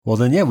Well,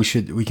 then, yeah,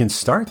 we can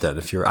start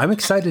then. I'm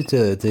excited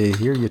to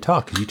hear you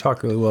talk because you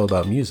talk really well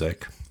about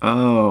music.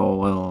 Oh,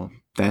 well,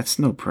 that's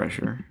no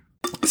pressure.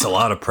 It's a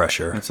lot of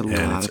pressure, That's a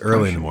and lot it's of early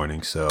in the pressure.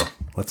 morning. So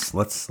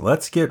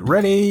let's get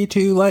ready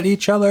to let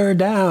each other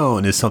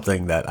down. Is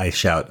something that I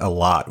shout a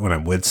lot when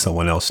I'm with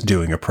someone else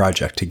doing a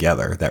project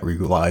together that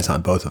relies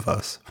on both of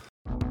us.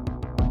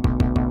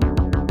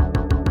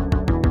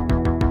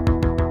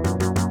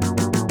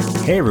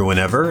 Hey everyone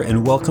ever,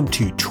 and welcome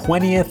to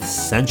 20th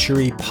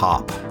Century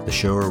Pop, the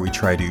show where we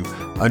try to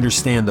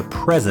understand the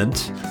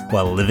present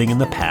while living in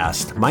the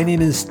past. My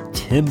name is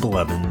Tim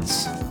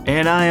Blevins.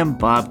 And I am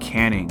Bob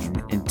Canning.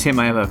 And Tim,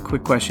 I have a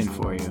quick question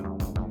for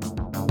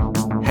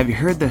you. Have you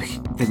heard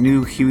the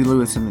new Huey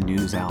Lewis and the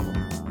News album?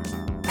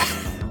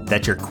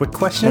 That's your quick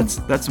question?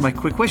 That's my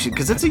quick question,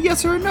 because it's a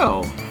yes or a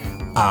no.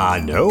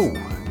 No.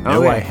 No,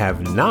 Okay. I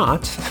have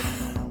not.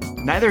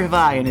 Neither have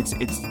I, and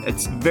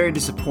it's very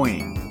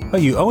disappointing. Oh,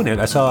 you own it.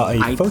 I saw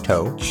a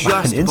photo on Just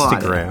bought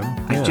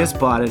Instagram. it. I just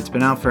bought it. It's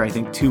been out for, I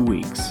think, 2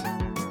 weeks.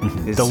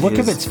 The look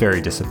of it's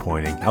very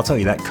disappointing. I'll tell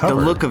you that cover.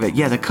 The look of it,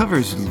 yeah, the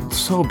cover's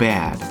so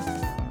bad.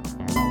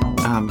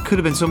 Could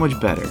have been so much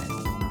better,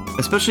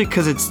 especially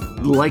because it's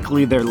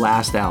likely their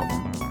last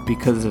album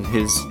because of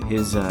his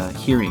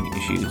hearing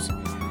issues.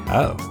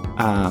 Oh.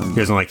 He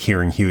doesn't like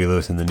hearing Huey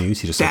Lewis in the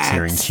news. He just likes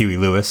hearing That's Huey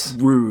Lewis.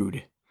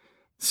 Rude,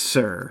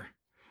 sir.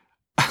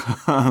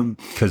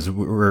 Because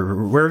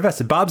we're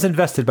invested. Bob's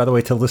invested, by the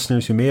way, to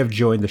listeners who may have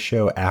joined the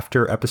show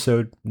after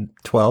episode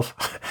 12.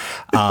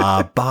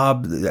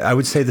 Bob, I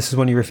would say this is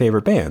one of your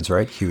favorite bands,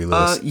 right? Huey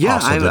Lewis. Yeah,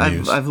 also the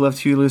News. I've loved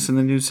Huey Lewis and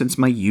the News since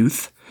my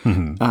youth.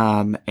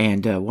 Mm-hmm.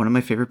 And one of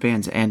my favorite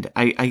bands. And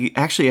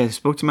I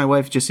spoke to my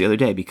wife just the other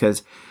day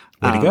because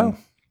Way to go.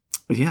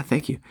 Yeah,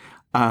 thank you.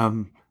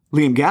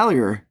 Liam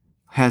Gallagher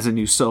has a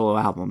new solo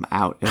album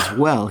out as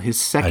well. His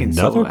second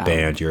solo Another album.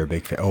 band you're a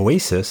big fan.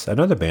 Oasis,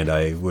 another band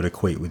I would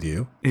equate with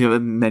you. You know,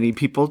 many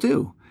people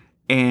do.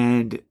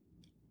 And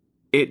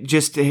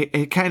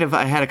it kind of,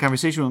 I had a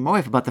conversation with my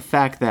wife about the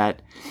fact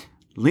that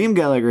Liam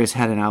Gallagher has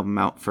had an album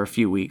out for a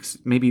few weeks,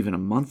 maybe even a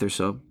month or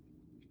so.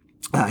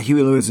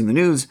 Huey Lewis and the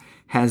News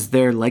has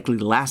their likely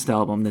last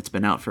album that's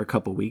been out for a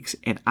couple weeks.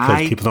 And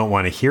Because people don't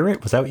want to hear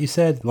it? Was that what you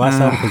said? Last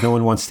album, because no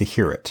one wants to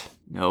hear it.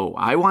 No,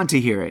 I want to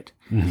hear it.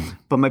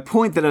 But my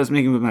point that I was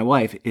making with my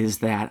wife is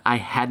that I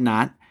had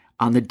not,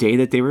 on the day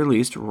that they were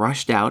released,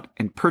 rushed out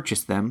and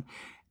purchased them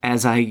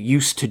as I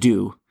used to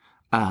do.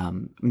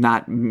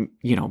 Not,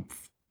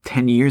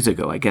 10 years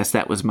ago. I guess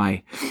that was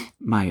my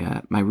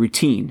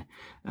routine.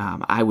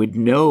 I would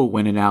know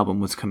when an album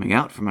was coming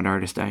out from an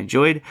artist I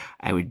enjoyed.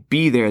 I would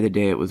be there the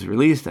day it was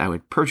released. I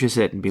would purchase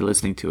it and be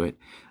listening to it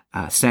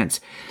since.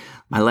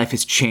 My life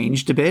has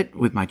changed a bit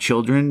with my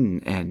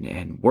children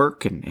and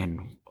work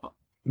and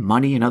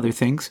money and other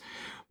things.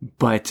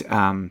 But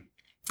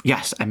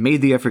yes, I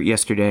made the effort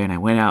yesterday and I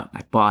went out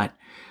and I bought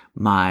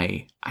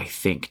my, I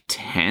think,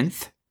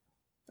 10th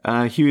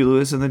Huey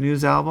Lewis and the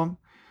News album.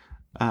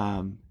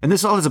 And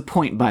this all has a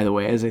point, by the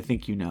way, as I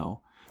think you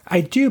know.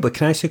 I do, but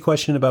can I ask you a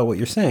question about what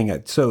you're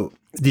saying? So,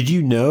 did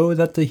you know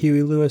that the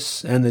Huey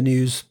Lewis and the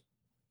News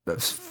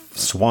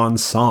swan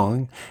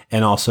song,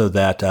 and also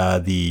that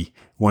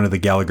one of the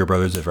Gallagher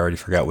brothers, I've already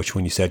forgot which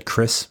one you said,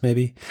 Chris,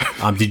 maybe?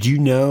 Did you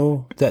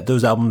know that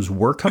those albums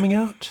were coming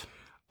out?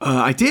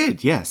 I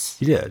did, yes.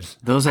 You did.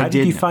 Those How I did.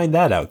 did you know. find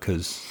that out?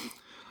 Because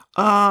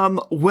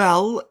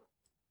Well,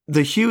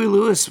 the Huey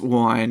Lewis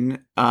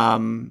one,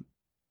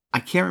 I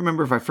can't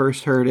remember if I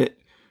first heard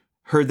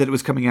that it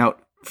was coming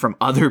out from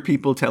other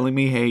people telling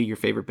me, hey, your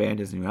favorite band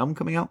has a new album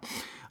coming out.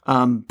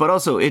 But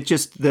also it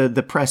just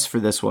the press for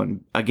this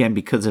one, again,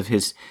 because of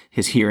his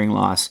hearing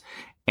loss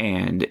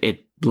and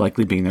it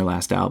likely being their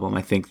last album,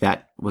 I think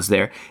that was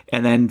there.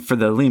 And then for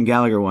the Liam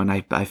Gallagher one,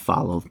 I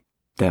follow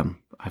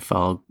them. I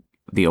follow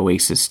the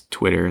Oasis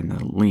Twitter and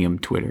the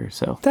Liam Twitter.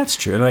 So that's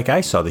true. And like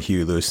I saw the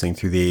Huey Lewis thing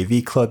through the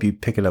AV Club. You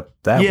pick it up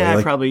that way.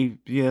 Yeah, probably.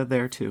 Yeah,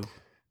 there too.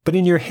 But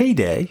in your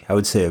heyday, I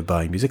would say, of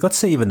buying music, let's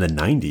say even the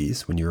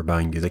 90s when you were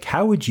buying music,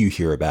 how would you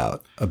hear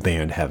about a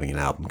band having an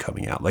album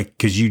coming out? Like,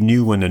 because you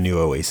knew when a new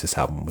Oasis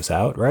album was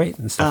out, right?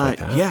 And stuff like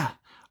that. Yeah.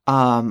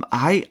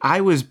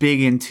 I was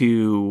big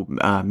into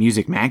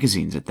music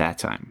magazines at that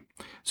time.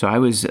 So I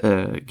was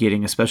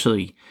getting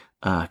especially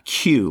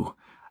Q,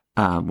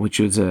 which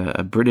was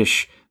a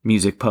British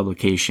music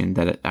publication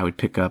that I would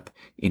pick up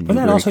in Was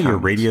that Newbury also your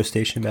Comics. radio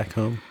station back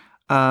home?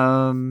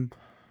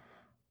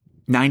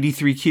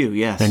 93Q,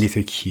 yes.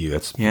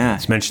 93Q. Yeah.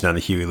 It's mentioned on the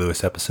Huey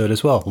Lewis episode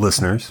as well,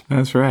 listeners.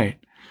 That's right.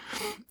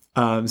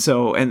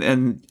 So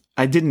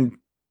I didn't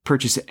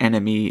purchase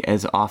NME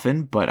as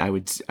often, but I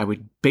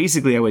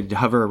would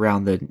hover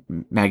around the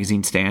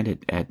magazine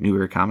stand at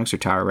Newbury Comics or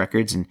Tower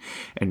Records and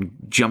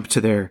jump to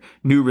their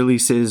new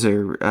releases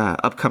or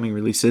upcoming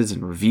releases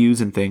and reviews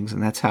and things,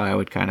 and that's how I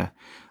would kind of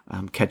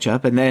catch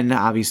up. And then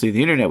obviously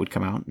the internet would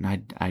come out, and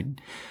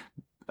I'd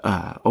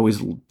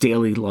always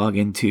daily log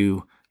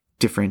into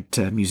different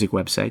music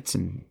websites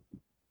and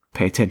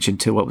pay attention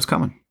to what was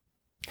coming.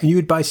 And you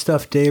would buy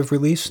stuff day of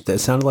release? That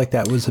sounded like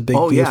that was a big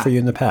deal for you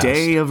in the past.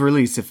 Day of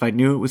release. If I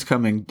knew it was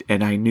coming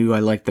and I knew I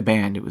liked the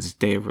band, it was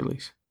day of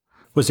release.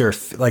 Was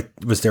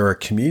there a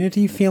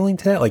community feeling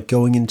to that? Like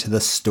going into the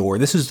store?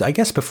 This is, I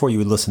guess, before you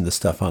would listen to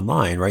stuff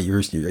online, right?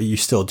 You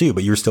still do,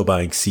 but you were still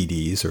buying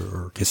CDs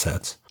or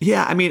cassettes.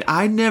 Yeah, I mean,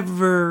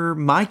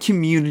 my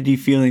community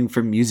feeling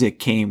for music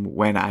came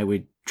when I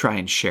would try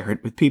and share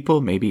it with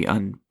people, maybe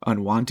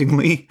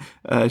unwantingly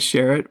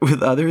share it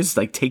with others,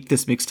 like take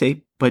this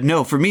mixtape. But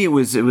no, for me, it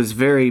was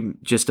very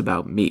just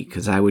about me,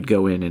 because I would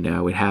go in and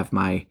I would have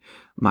my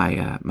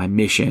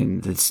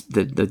mission,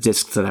 the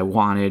discs that I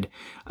wanted,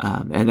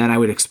 and then I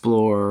would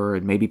explore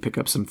and maybe pick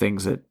up some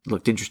things that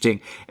looked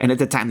interesting. And at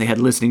the time, they had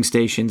listening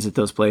stations at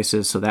those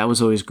places, so that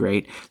was always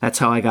great. That's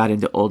how I got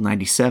into old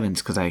 97s,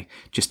 because I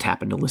just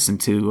happened to listen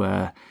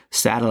to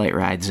satellite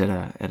rides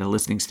at a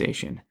listening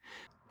station.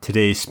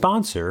 Today's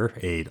sponsor,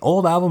 an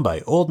old album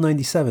by Old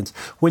 97s.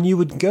 When you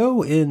would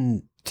go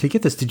in to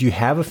get this, did you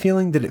have a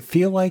feeling? Did it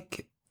feel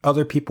like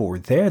other people were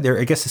there?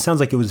 I guess it sounds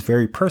like it was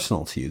very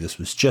personal to you. This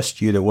was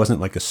just you. There wasn't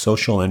like a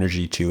social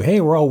energy to,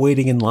 hey, we're all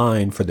waiting in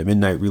line for the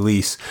midnight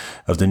release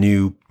of the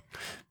new,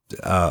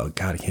 God,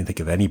 I can't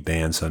think of any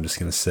band, so I'm just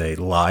going to say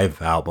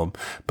live album.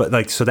 But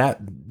like, so that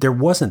there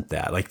wasn't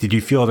that. Like, did you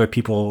feel other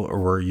people, or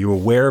were you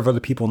aware of other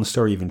people in the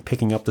store even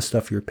picking up the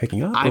stuff you were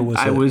picking up? I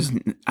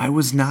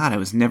was not. I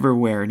was never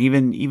aware. And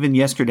even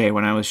yesterday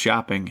when I was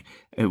shopping,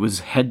 it was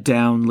head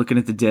down looking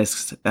at the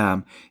discs.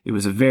 It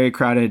was a very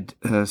crowded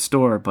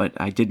store, but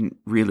I didn't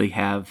really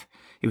have.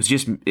 It was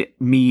just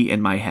me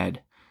and my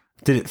head.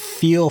 Did it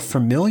feel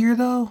familiar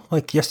though?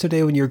 Like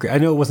yesterday when I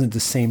know it wasn't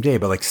the same day,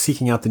 but like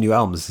seeking out the new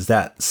albums, does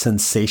that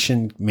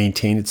sensation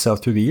maintain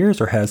itself through the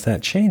years, or has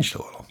that changed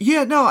a little?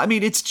 Yeah, no, I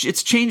mean, it's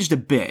changed a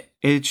bit.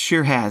 It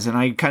sure has. And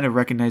I kind of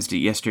recognized it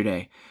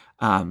yesterday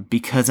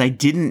because I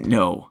didn't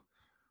know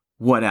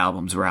what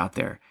albums were out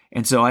there.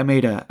 And so I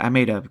made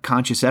a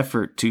conscious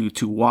effort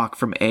to walk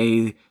from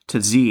A to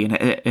Z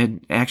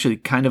and actually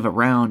kind of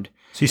around.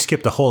 So you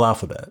skipped the whole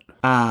alphabet.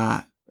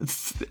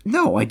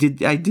 No, I did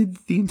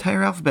the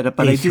entire alphabet,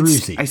 but A through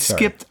Z. I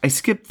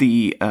skipped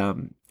the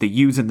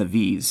U's and the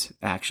V's.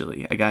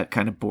 Actually, I got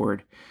kind of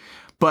bored.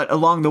 But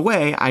along the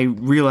way, I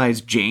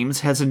realized James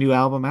has a new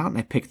album out, and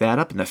I picked that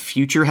up. And the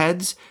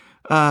Futureheads,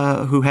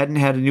 who hadn't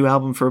had a new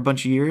album for a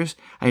bunch of years,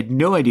 I had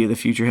no idea the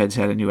Futureheads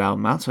had a new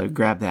album out, so I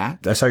grabbed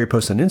that. I saw your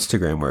post on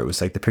Instagram where it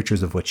was like the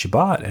pictures of what you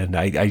bought, and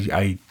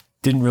I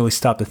didn't really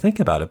stop to think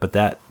about it, but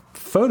that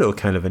photo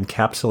kind of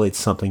encapsulates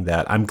something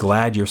that I'm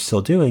glad you're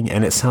still doing,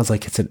 and it sounds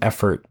like it's an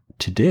effort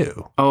to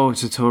do. Oh,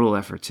 it's a total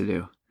effort to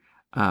do.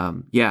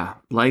 Yeah,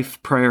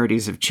 life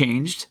priorities have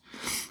changed.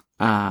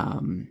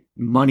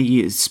 Money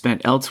is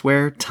spent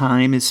elsewhere.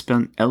 Time is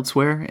spent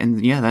elsewhere.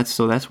 And yeah, that's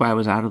why I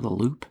was out of the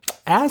loop.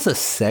 As a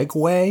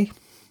segue.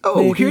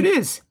 Oh, here it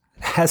is.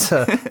 As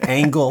a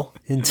angle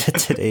into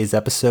today's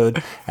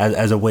episode,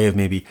 as a way of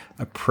maybe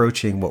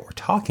approaching what we're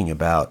talking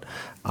about,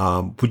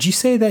 would you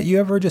say that you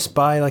ever just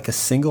buy like a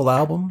single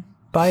album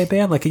by a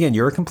band? Like, again,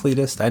 you're a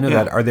completist. I know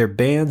that. Are there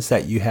bands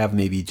that you have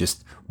maybe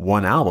just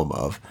one album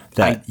of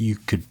that you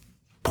could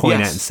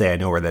point at and say, I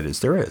know where that is?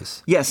 There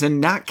is. Yes,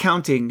 and not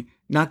counting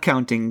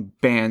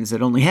bands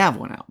that only have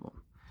one album.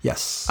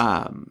 Yes.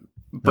 But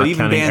not even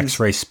counting bands.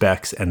 X-Ray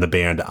Specs and the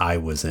band I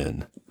was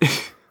in.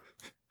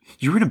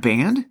 You were in a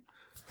band?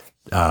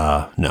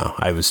 No,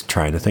 I was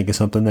trying to think of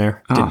something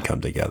there. Didn't come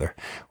together.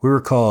 We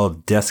were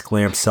called Desk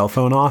Lamp Cell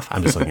Phone Off.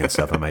 I'm just looking at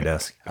stuff on my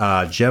desk.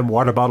 Gem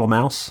Water Bottle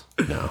Mouse.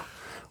 No.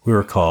 We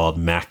were called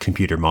Mac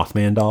Computer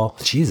Mothman Doll.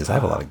 Jesus, I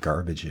have a lot of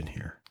garbage in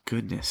here.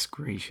 Goodness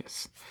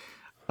gracious.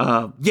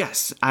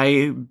 Yes,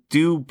 I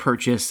do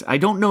purchase. I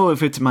don't know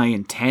if it's my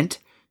intent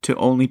to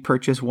only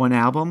purchase one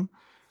album,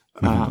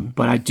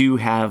 but I do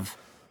have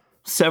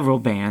several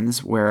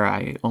bands where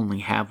I only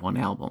have one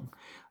album,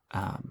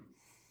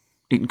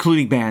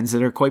 including bands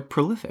that are quite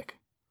prolific.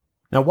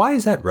 Now, why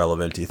is that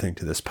relevant, do you think,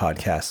 to this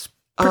podcast,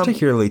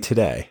 particularly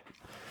today?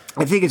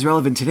 I think it's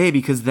relevant today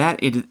because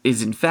that it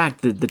is, in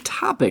fact, the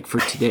topic for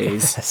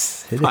today's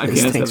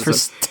podcast. Thanks for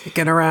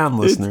sticking around,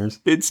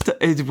 listeners. It's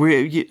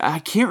where I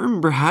can't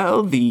remember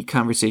how the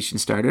conversation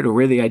started or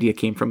where the idea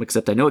came from,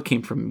 except I know it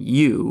came from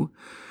you.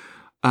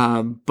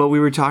 But we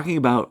were talking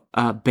about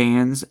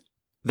bands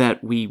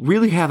that we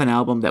really have an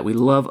album that we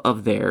love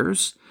of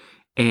theirs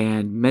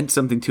and meant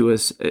something to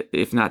us,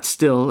 if not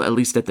still, at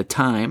least at the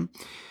time.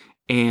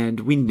 And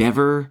we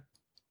never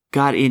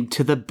got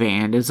into the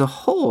band as a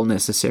whole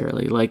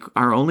necessarily. Like,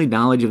 our only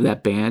knowledge of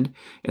that band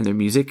and their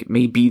music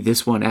may be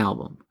this one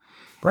album.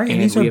 Right,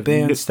 and these are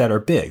bands that are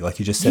big, like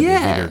you just said. They've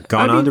either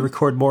gone on to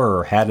record more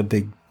or had a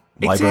big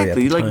library at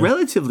the time. Like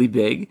relatively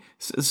big.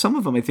 Some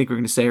of them I think we're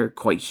going to say are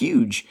quite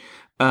huge.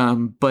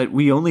 But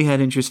we only had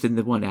interest in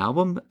the one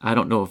album. I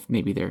don't know if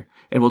maybe they're,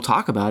 and we'll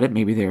talk about it,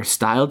 maybe their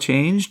style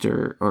changed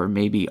or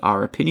maybe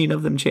our opinion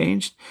of them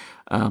changed.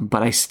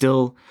 But I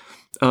still...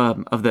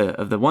 of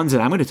the ones that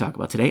I'm going to talk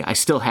about today, I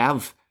still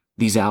have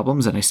these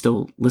albums and I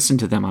still listen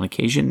to them on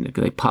occasion.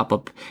 They pop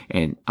up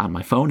and on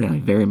my phone, and I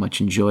very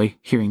much enjoy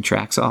hearing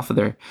tracks off of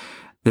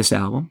this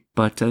album.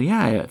 But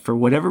yeah, for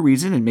whatever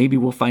reason, and maybe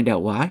we'll find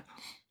out why,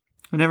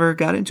 I never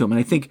got into them. And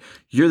I think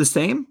you're the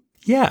same.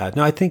 Yeah,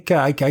 no, I think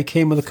I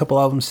came with a couple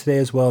albums today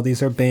as well.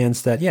 These are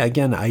bands that, yeah,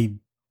 again,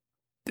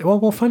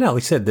 we'll find out.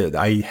 Like I said, that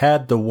I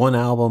had the one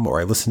album,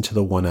 or I listened to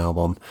the one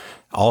album.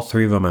 All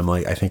three of them,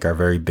 I think are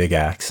very big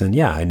acts, and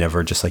yeah, I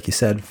never, just like you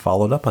said,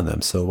 followed up on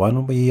them. So why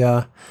don't we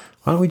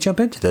jump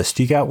into this?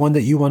 Do you got one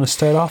that you want to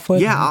start off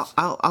with? Yeah,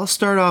 I'll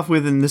start off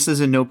with, and this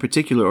is in no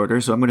particular order.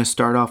 So I'm going to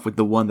start off with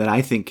the one that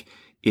I think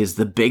is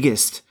the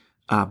biggest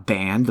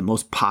band, the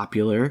most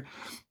popular.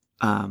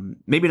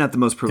 Maybe not the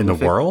most prolific in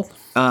the world.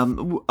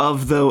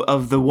 Of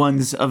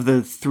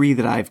the three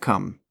that I've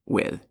come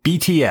with.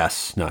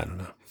 BTS? No, I don't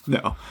know.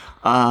 No,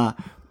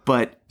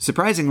 but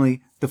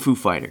surprisingly, the Foo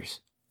Fighters.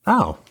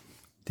 Oh,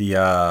 the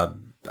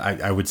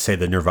I would say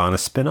the Nirvana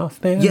spin-off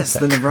band. Yes,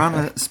 the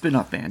Nirvana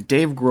spin-off band.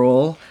 Dave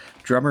Grohl,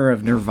 drummer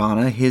of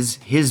Nirvana,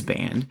 his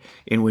band,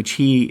 in which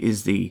he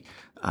is the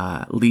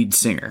lead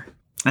singer,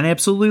 and I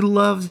absolutely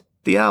loved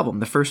the album.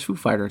 The first Foo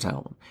Fighters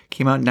album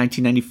came out in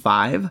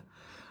 1995.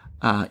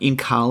 In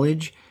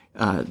college,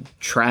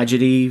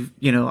 tragedy,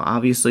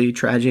 obviously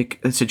tragic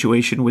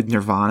situation with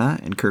Nirvana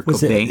and Kurt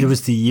Cobain. It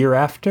was the year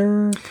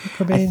after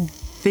Kurt Cobain? I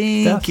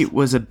think death? It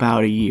was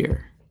about a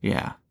year.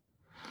 Yeah.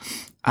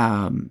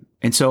 And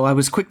so I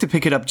was quick to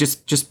pick it up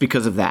just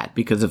because of that,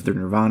 because of the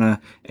Nirvana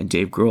and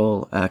Dave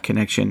Grohl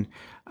connection.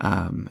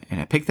 And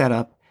I picked that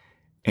up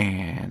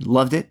and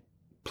loved it,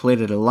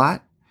 played it a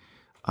lot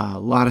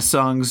of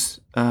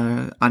songs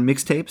on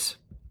mixtapes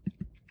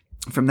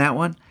from that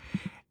one.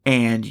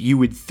 And you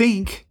would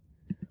think,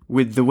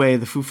 with the way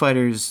the Foo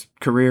Fighters'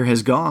 career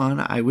has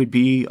gone, I would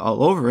be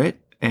all over it.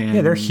 And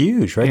yeah, they're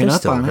huge, right? They're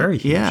still very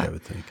huge, yeah. I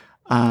would think.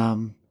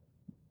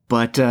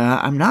 But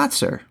I'm not,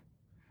 sir.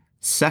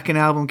 Second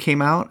album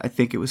came out. I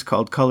think it was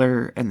called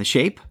Color and the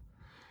Shape.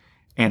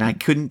 And I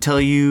couldn't tell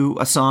you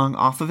a song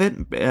off of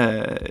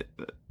it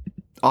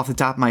off the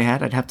top of my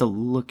head. I'd have to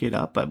look it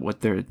up at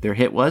what their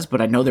hit was. But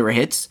I know there were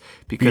hits.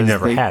 Because you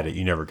never had it.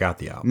 You never got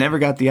the album. Never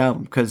got the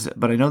album.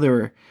 But I know there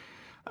were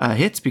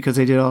hits because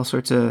they did all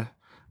sorts of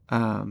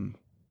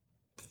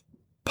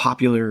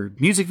popular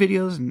music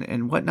videos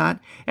and whatnot.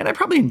 And I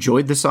probably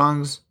enjoyed the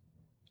songs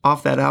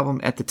off that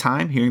album at the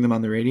time, hearing them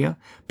on the radio,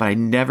 but I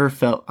never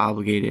felt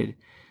obligated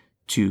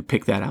to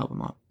pick that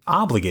album up.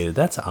 Obligated?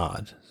 That's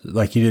odd.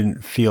 Like you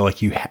didn't feel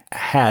like you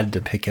had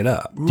to pick it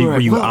up. Right. Were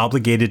you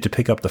obligated to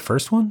pick up the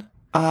first one?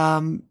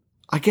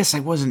 I guess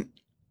I wasn't.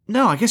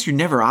 No, I guess you're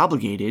never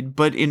obligated,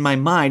 but in my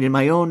mind, in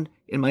my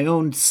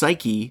own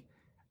psyche,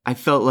 I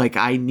felt like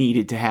I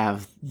needed to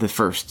have the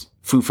first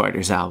Foo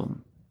Fighters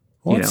album.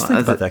 Well, let's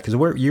think about that, because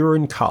you were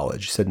in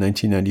college. You said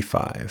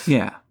 1995.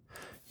 Yeah.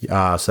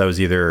 So that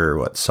was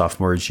either,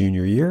 sophomore or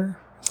junior year?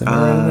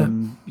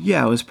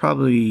 Yeah, it was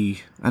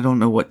probably, I don't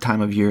know what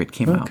time of year it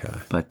came out.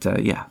 But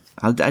yeah,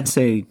 I'd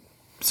say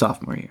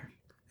sophomore year.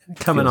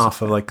 Coming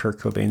off of Kurt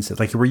Cobain said,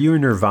 were you a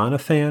Nirvana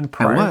fan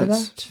prior to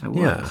that? I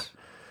was. Yeah.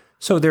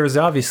 So there was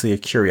obviously a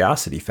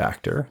curiosity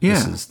factor. Yeah.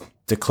 This is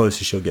the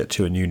closest you'll get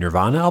to a new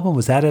Nirvana album.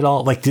 Was that at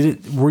all?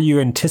 Were you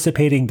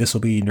anticipating this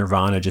will be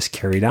Nirvana just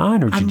carried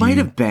on? Or I might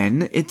have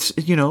been. It's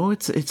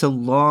a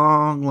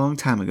long, long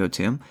time ago,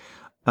 Tim.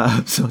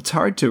 So it's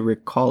hard to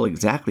recall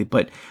exactly,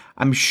 but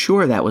I'm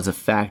sure that was a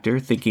factor,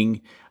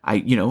 thinking I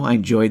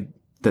enjoyed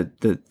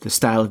the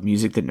style of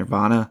music that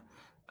Nirvana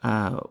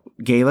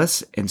gave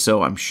us. And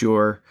so I'm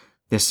sure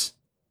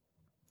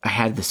I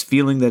had this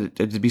feeling that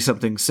it'd be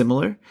something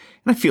similar.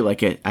 And I feel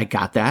like I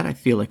got that. I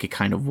feel like it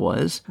kind of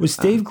was. Was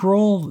Dave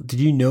Grohl, did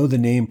you know the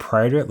name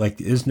prior to it?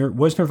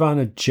 Was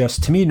Nirvana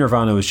to me,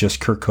 Nirvana was just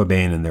Kurt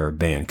Cobain and their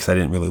band, because I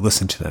didn't really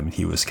listen to them.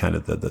 He was kind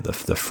of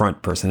the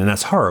front person. And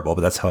that's horrible,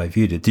 but that's how I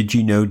viewed it. Did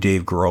you know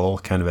Dave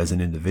Grohl kind of as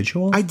an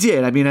individual? I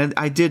did. I mean,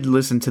 I did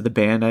listen to the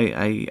band.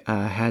 I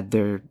had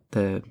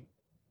the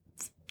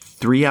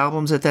 3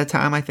 albums at that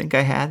time, I think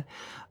I had.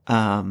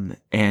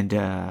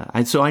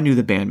 So I knew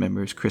the band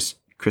members, Chris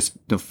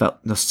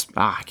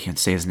I can't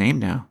say his name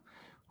now.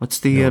 What's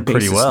the bassist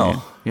pretty well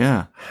name?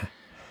 Yeah,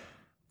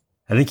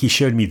 I think he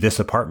showed me this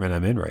apartment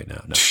I'm in right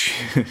now.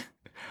 No.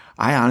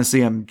 I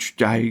honestly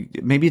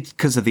maybe it's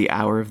because of the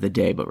hour of the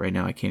day, but right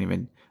now I can't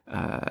even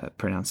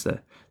pronounce the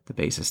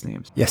bassist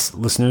names. Yes,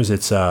 listeners,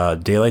 it's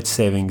Daylight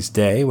Savings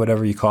Day,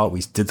 whatever you call it.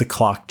 We did the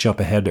clock jump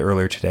ahead to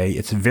earlier today.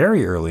 It's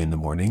very early in the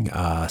morning,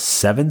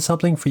 7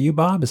 something for you,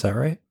 Bob. Is that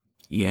right?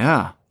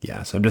 Yeah.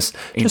 Yeah. So I'm just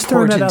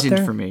throwing that out there.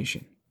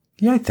 Information.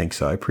 Yeah, I think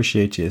so. I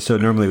appreciate you. So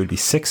normally it would be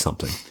 6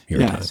 something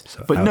your time.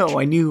 So, but ouch. No,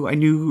 I knew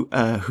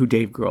who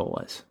Dave Grohl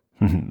was.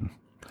 Mm-hmm.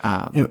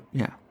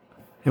 Yeah.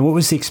 And what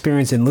was the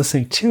experience in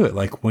listening to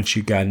it once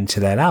you got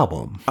into that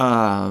album?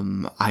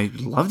 I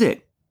loved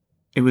it.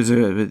 It was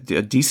a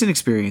decent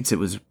experience. It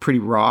was pretty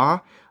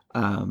raw.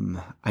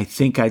 I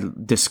think I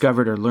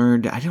discovered or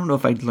learned, I don't know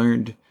if I'd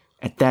learned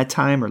at that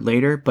time or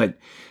later, but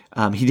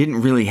he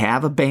didn't really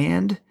have a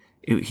band.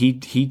 He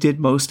did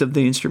most of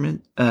the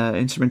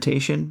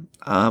instrumentation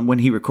when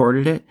he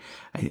recorded it.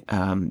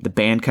 The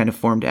band kind of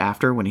formed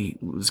after, when he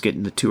was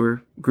getting the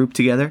tour group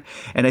together.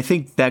 And I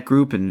think that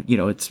group, and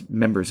its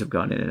members have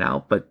gone in and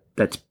out, but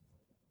that's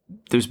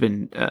there's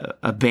been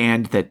a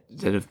band that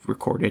have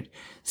recorded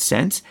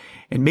since,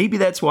 and maybe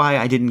that's why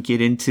I didn't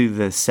get into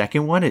the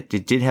second one. It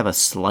did have a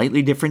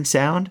slightly different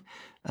sound,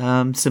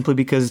 simply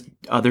because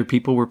other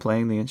people were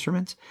playing the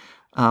instruments.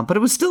 But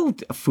it was still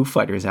a Foo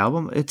Fighters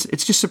album.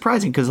 It's just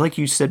surprising because, like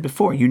you said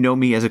before, you know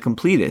me as a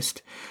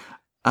completist,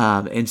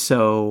 and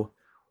so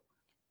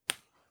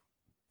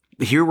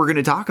here we're going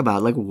to talk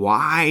about, like,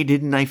 why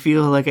didn't I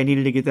feel like I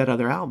needed to get that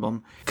other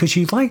album? Because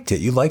you liked it.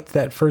 You liked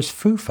that first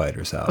Foo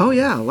Fighters album. Oh,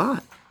 yeah, a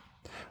lot.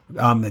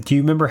 Do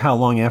you remember how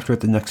long after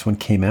the next one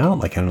came out?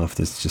 Like, I don't know if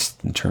this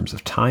just in terms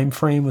of time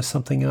frame was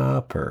something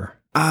up or...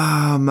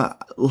 I'm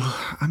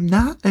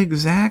not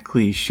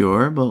exactly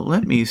sure, but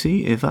let me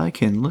see if I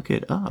can look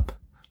it up,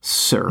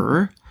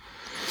 sir.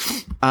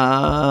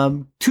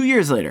 2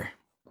 years later.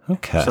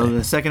 Okay. So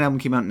the second album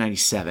came out in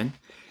 97.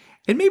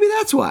 And maybe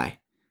that's why,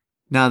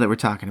 now that we're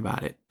talking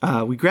about it.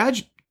 We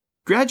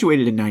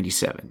graduated in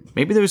 97.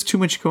 Maybe there was too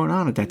much going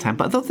on at that time.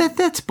 But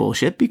that's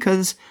bullshit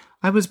because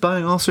I was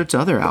buying all sorts of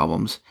other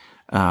albums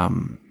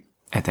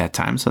at that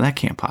time. So that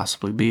can't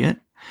possibly be it.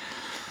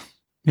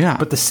 Yeah.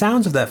 But the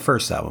sounds of that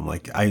first album,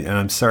 and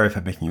I'm sorry if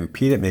I'm making you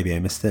repeat it. Maybe I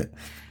missed it.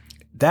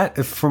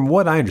 That, from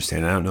what I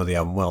understand, I don't know the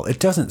album well, it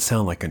doesn't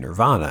sound like a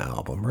Nirvana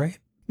album, right?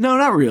 No,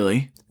 not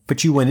really.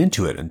 But you went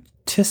into it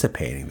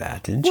anticipating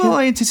that, didn't you? Well,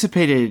 I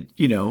anticipated,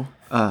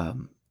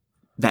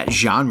 that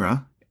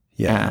genre.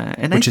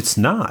 Yeah. Which it's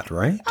not,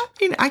 right? I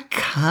mean, I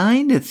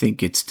kind of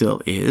think it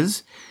still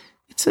is.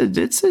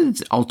 It's an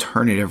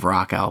alternative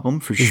rock album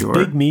for sure.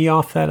 Is Big Me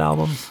off that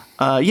album?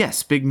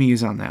 Yes, Big Me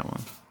is on that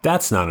one.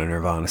 That's not a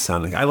Nirvana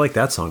sounding. I like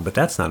that song, but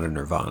that's not a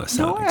Nirvana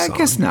sounding song.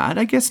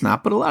 I guess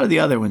not. But a lot of the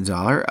other ones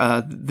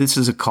are. This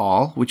Is a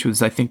Call, which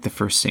was, I think, the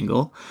first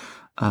single.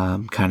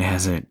 Kind of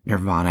has a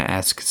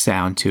Nirvana-esque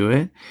sound to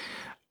it.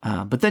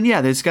 But then, yeah,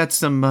 there's got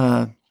some.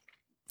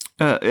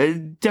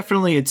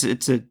 Definitely,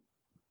 it's a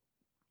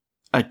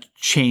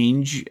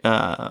change.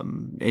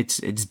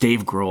 It's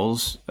Dave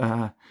Grohl's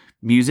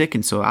music,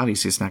 and so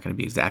obviously it's not going to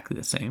be exactly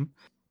the same.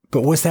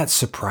 But was that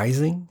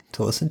surprising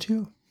to listen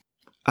to?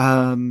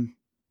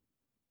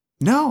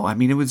 No, I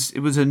mean it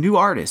was a new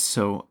artist,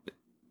 so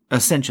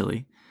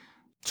essentially.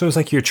 So it was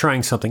like you're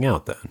trying something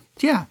out then.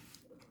 Yeah.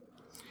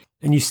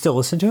 And you still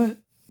listen to it?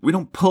 We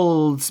don't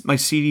pull my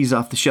CDs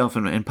off the shelf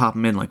and pop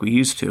them in like we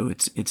used to.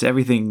 It's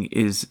everything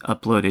is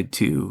uploaded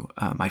to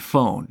my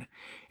phone,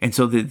 and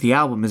so the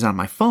album is on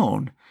my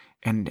phone,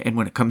 and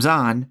when it comes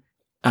on,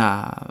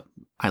 I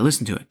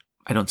listen to it.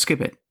 I don't skip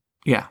it.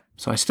 Yeah.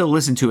 So I still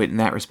listen to it in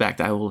that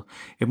respect.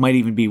 It might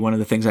even be one of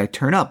the things I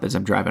turn up as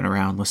I'm driving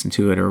around, listen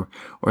to it or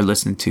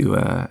listen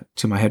to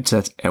my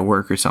headsets at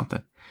work or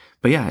something.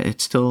 But yeah,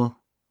 it's still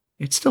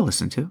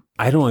listened to.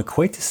 I don't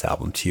equate this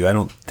album to you. I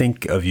don't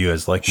think of you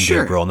as liking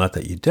Dave Grohl, not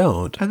that you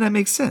don't. And that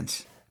makes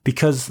sense.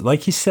 Because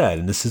like you said,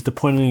 and this is the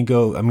point I'm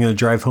going to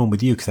drive home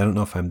with you because I don't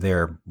know if I'm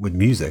there with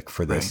music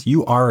for this. Right.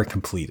 You are a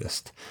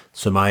completist.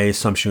 So my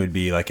assumption would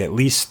be like at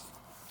least,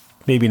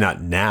 maybe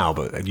not now,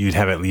 but you'd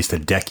have at least a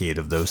decade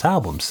of those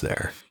albums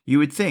there. You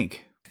would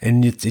think.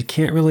 And you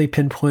can't really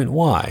pinpoint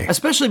why.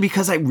 Especially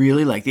because I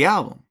really like the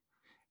album.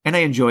 And I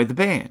enjoyed the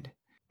band.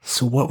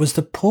 So what was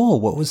the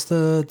pull? What was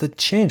the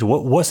change?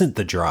 What wasn't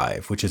the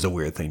drive, which is a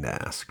weird thing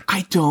to ask?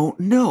 I don't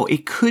know.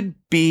 It could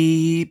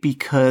be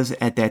because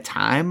at that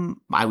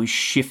time I was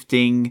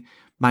shifting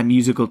my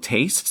musical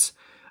tastes.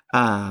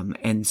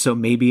 And so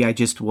maybe I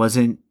just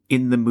wasn't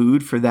in the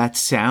mood for that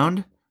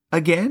sound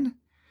again.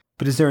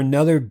 But is there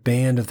another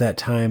band of that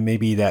time,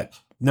 maybe that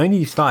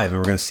 95, and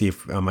we're going to see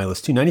if on my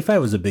list too,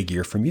 95 was a big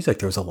year for music.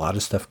 There was a lot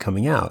of stuff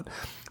coming out.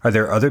 Are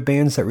there other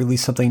bands that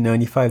released something in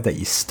 95 that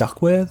you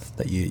stuck with,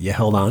 that you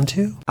held on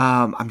to?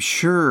 I'm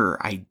sure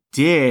I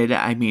did.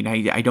 I mean,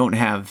 I don't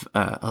have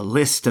a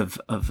list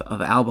of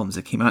albums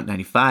that came out in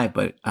 95,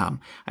 but I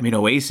mean,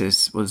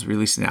 Oasis was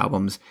releasing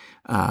albums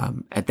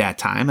at that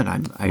time.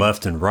 And I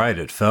left and right,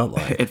 it felt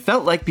like. It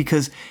felt like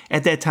because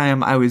at that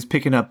time I was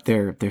picking up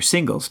their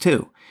singles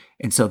too.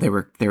 And so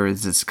there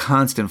was this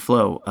constant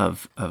flow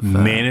of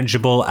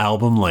manageable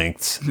album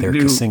lengths.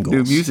 They're singles.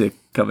 New music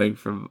coming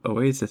from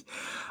Oasis.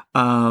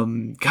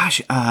 Name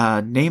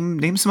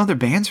some other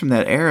bands from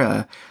that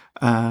era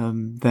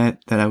that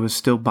I was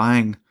still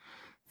buying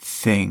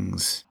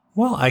things.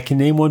 Well, I can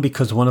name one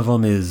because one of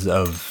them is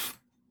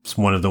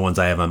one of the ones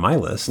I have on my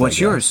list. What's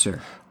yours, sir?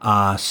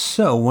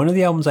 So one of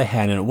the albums I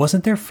had, and it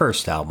wasn't their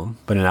first album,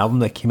 but an album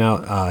that came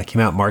out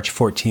March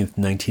 14th,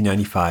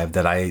 1995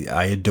 that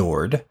I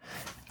adored.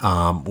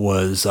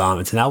 It's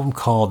an album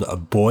called A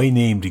Boy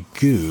Named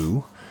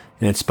Goo,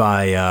 and it's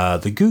by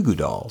the Goo Goo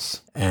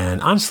Dolls.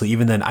 And honestly,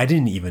 even then, I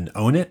didn't even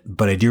own it,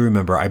 but I do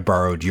remember I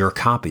borrowed your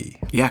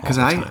copy. Yeah, because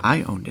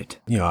I owned it.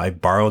 I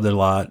borrowed it a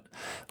lot,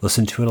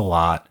 listened to it a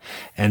lot.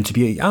 And to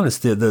be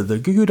honest,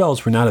 the Goo Goo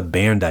Dolls were not a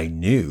band I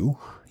knew.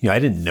 I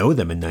didn't know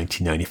them in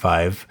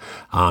 1995,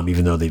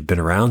 even though they've been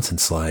around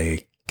since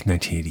like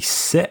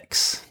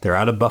 1986. They're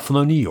out of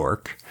Buffalo, New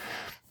York.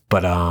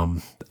 But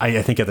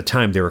I think at the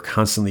time they were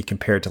constantly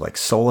compared to like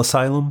Soul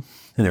Asylum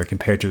and they were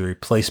compared to the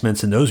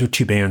Replacements. And those were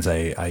two bands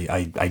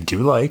I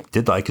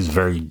did like, is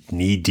very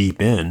knee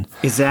deep in.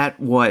 Is that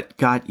what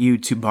got you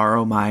to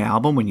borrow my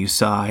album when you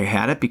saw I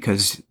had it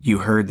because you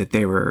heard that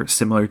they were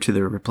similar to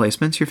the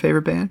Replacements, your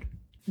favorite band?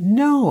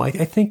 No, I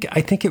think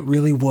it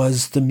really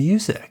was the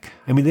music.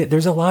 I mean,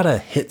 there's a lot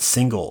of hit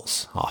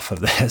singles off of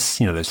this.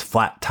 There's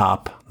Flat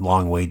Top,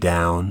 Long Way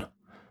Down,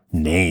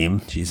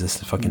 Name, Jesus,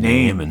 the fucking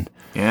name. And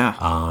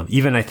yeah,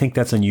 even I think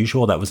That's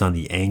Unusual. That was on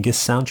the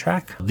Angus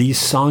soundtrack. These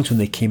songs, when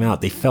they came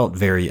out, they felt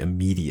very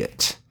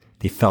immediate.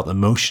 They felt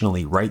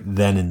emotionally right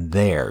then and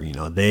there.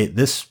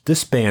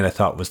 This band I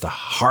thought was the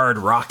hard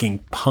rocking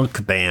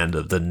punk band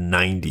of the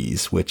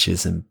 90s, which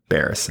is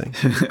embarrassing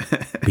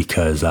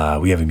because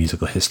we have a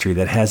musical history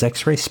that has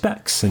X-Ray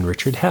Spex and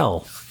Richard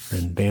Hell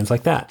and bands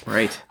like that.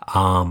 Right.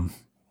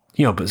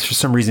 But for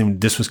some reason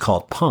this was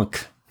called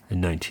punk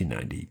in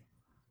 1995.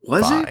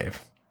 Was it?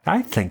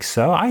 I think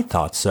so. I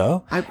thought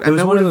so. It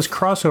was one of those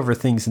crossover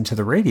things into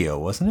the radio,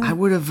 wasn't it? I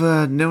would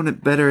have known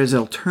it better as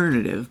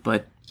alternative,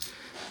 but...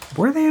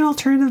 Were they an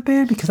alternative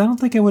band? Because I don't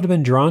think I would have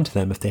been drawn to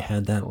them if they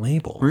had that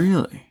label.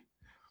 Really?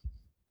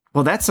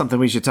 Well, that's something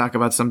we should talk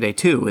about someday,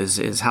 too,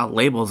 is how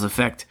labels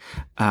affect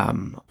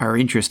our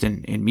interest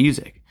in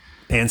music.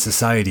 And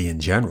society in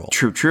general.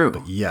 True.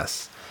 But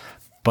yes.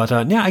 But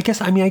yeah, I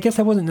guess I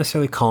wasn't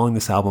necessarily calling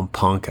this album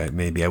punk.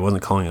 Maybe I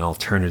wasn't calling it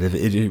alternative.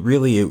 It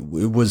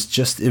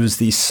was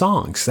these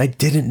songs. I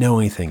didn't know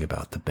anything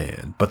about the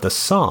band, but the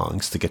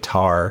songs, the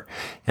guitar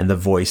and the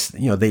voice,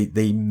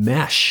 they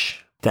mesh.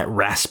 That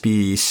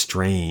raspy,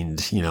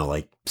 strained,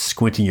 like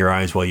squinting your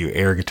eyes while you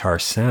air guitar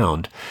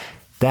sound.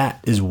 That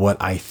is what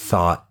I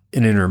thought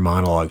an inner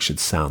monologue should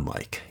sound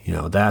like.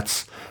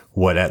 That's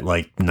what at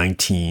like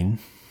 19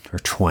 or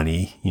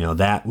 20,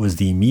 that was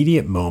the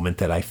immediate moment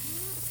that I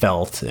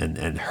felt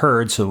and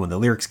heard. So when the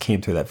lyrics came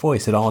through that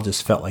voice, it all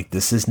just felt like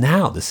this is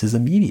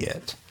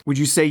immediate. Would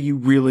you say you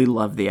really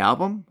loved the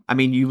album? I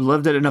mean, you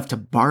loved it enough to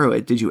borrow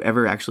it. Did you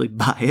ever actually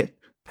buy it?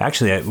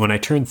 Actually, when I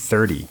turned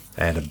 30,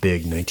 I had a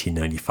big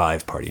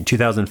 1995 party. In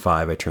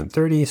 2005, I turned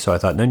 30, so I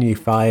thought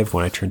 95,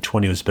 when I turned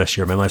 20, was the best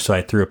year of my life, so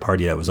I threw a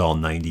party that was all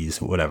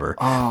 90s, whatever.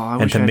 Oh, I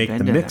and wish to I'd make been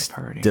the to mixed that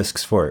party.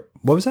 discs for it.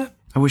 What was that?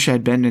 I wish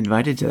I'd been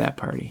invited to that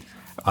party.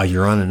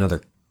 You're on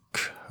another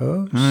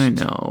coast? I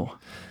know.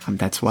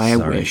 That's why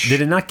Sorry. I wish.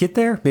 Did it not get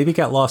there? Maybe it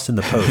got lost in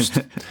The Post.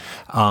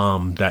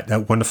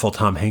 That wonderful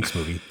Tom Hanks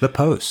movie, The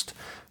Post.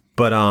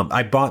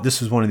 But this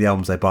was one of the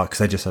albums I bought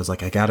because I was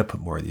like, I got to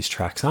put more of these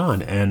tracks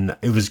on. And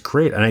it was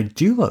great. And I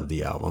do love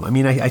the album. I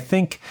mean, I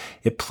think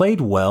it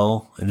played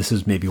well. And this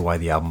is maybe why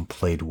the album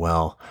played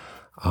well.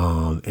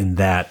 In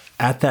that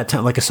at that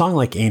time, like a song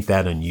like Ain't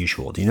That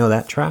Unusual. Do you know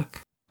that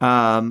track?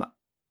 Not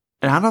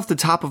off the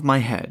top of my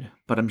head,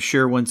 but I'm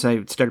sure once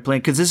I started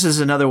playing, because this is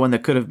another one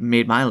that could have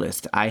made my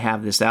list. I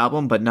have this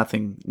album, but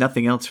nothing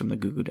else from the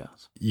Goo Goo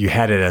Dolls. You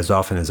had it as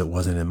often as it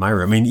wasn't in my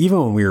room. I mean, even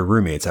when we were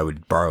roommates, I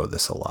would borrow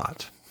this a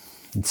lot.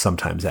 And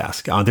sometimes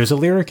ask. There's a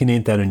lyric in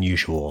Ain't That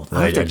Unusual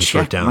that I just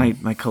wrote down.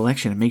 My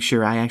collection and make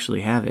sure I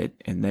actually have it,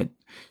 and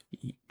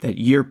that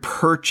your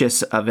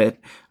purchase of it,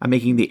 I'm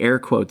making the air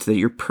quotes, that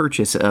your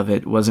purchase of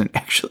it wasn't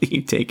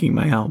actually taking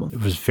my album.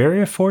 It was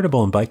very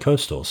affordable and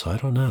bi-coastal, so I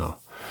don't know.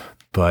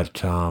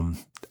 But I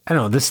don't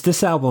know,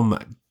 this album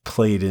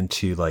played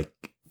into like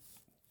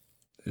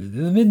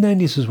the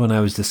mid-90s was when I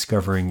was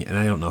discovering, and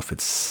I don't know if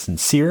it's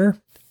sincere,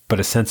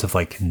 but a sense of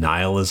like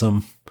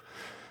nihilism.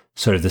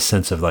 Sort of the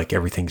sense of like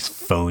everything's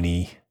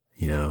phony,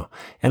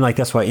 and like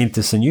that's why Ain't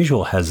This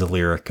Unusual has a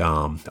lyric,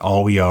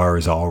 all we are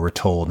is all we're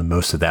told, and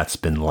most of that's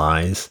been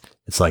lies.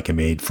 It's like a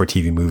made for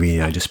TV movie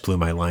and I just blew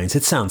my lines.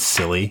 It sounds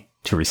silly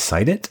to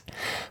recite it,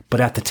 but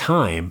at the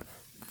time,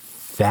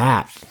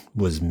 that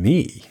was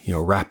me,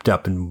 wrapped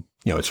up in,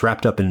 it's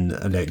wrapped up in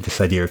this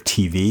idea of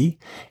TV,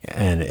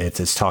 and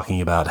it's talking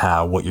about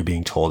how what you're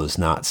being told is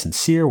not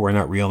sincere, we're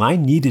not real, and I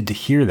needed to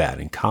hear that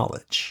in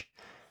college.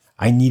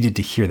 I needed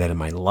to hear that in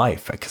my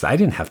life because I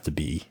didn't have to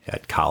be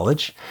at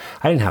college.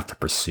 I didn't have to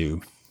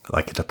pursue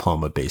like a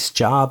diploma-based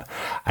job.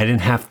 I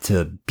didn't have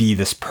to be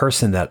this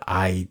person that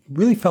I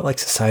really felt like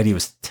society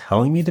was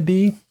telling me to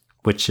be,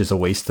 which is a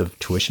waste of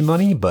tuition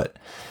money. But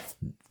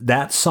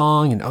that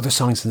song and other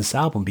songs in this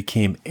album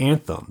became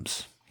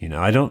anthems.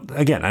 I don't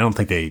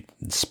think they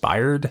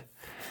inspired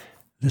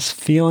this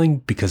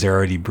feeling because they're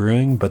already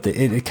brewing, but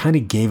it kind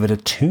of gave it a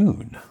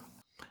tune.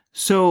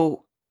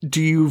 So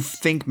do you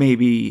think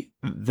maybe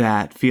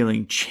that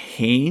feeling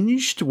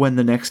changed when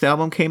the next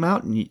album came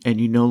out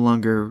and you no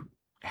longer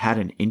had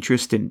an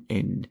interest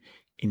in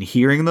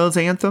hearing those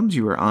anthems?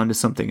 You were on to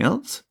something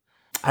else?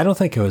 I don't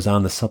think I was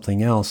on to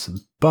something else,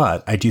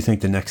 but I do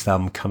think the next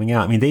album coming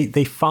out, I mean,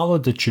 they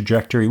followed the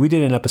trajectory. We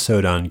did an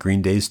episode on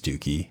Green Day's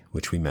Dookie,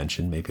 which we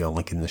mentioned. Maybe I'll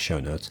link in the show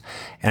notes.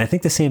 And I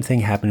think the same thing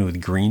happened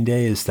with Green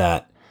Day is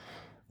that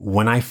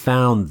when I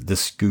found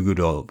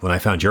when I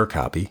found your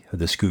copy of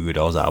this Goo Goo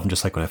Dolls album,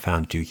 just like when I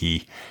found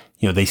Dookie,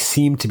 they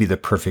seemed to be the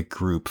perfect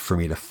group for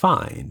me to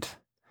find.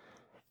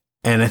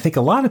 And I think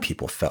a lot of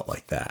people felt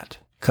like that.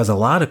 because a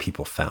lot of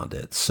people found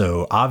it.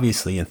 So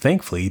obviously and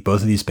thankfully,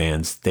 both of these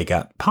bands, they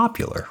got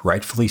popular,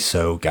 rightfully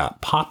so,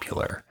 got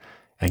popular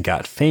and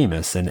got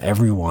famous, and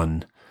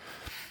everyone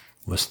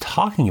was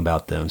talking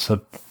about them.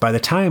 So by the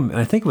time, and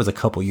I think it was a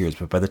couple years,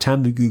 but by the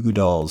time the Goo Goo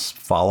Dolls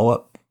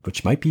follow-up,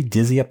 which might be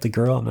Dizzy Up the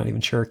Girl, I'm not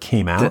even sure,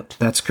 came out.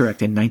 That's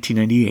correct, in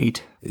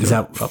 1998. Is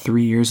that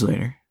 3 years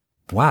later?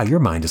 Wow, your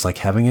mind is like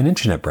having an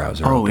internet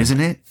browser. Oh, open.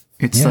 Isn't it?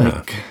 It's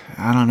like,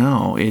 I don't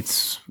know.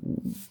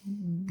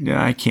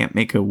 I can't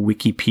make a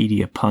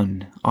Wikipedia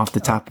pun off the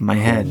top of my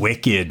head.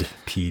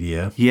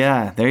 Wickedpedia.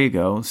 Yeah, there you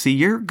go. See,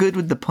 you're good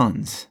with the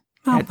puns.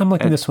 Well, I'm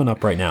looking this one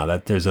up right now.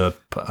 That there's I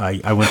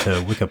went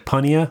to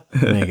Wikipedia,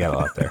 and they got a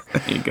lot there.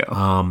 There you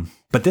go.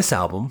 But this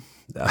album,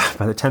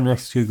 by the time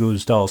Next Goo Goo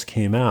Dolls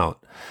came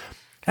out,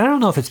 and I don't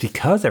know if it's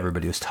because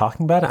everybody was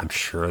talking about it. I'm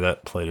sure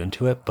that played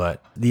into it,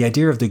 but the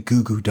idea of the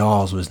Goo Goo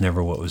Dolls was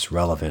never what was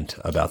relevant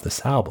about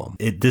this album.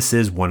 This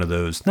is one of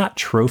those, not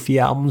trophy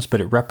albums,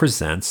 but it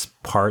represents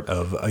part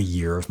of a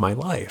year of my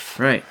life.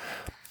 Right.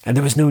 And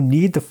there was no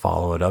need to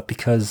follow it up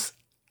because,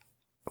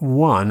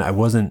 one, I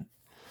wasn't,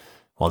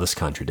 well, this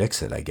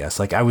contradicts it, I guess.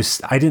 Like I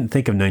didn't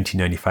think of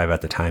 1995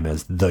 at the time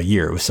as the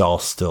year. It was all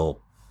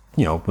still,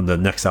 when the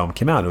next album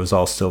came out, it was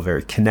all still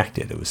very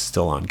connected. It was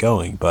still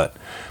ongoing, but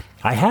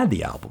I had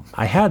the album.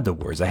 I had the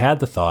words. I had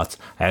the thoughts.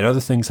 I had other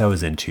things I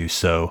was into.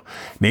 So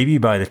maybe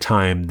by the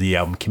time the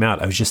album came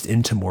out, I was just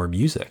into more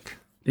music.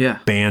 Yeah.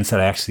 Bands that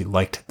I actually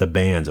liked the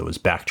bands. I was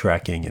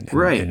backtracking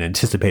and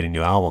anticipating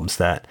new albums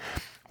that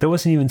there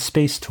wasn't even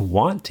space to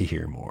want to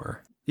hear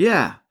more.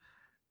 Yeah.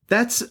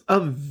 That's a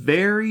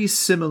very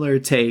similar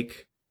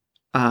take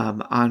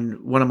on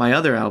one of my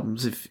other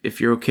albums, if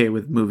you're okay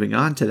with moving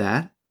on to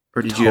that.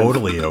 Or did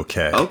Totally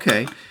okay.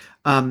 Okay.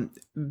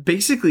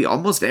 Basically,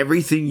 almost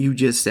everything you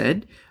just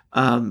said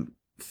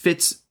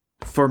fits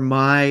for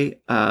my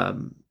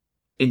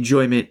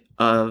enjoyment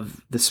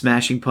of the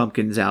Smashing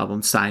Pumpkins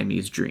album,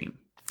 Siamese Dream.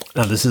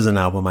 Now, this is an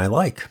album I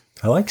like.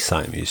 I like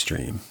Siamese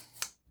Dream.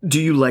 Do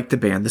you like the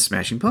band, the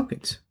Smashing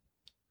Pumpkins?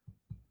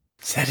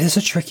 That is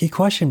a tricky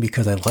question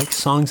because I like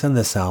songs on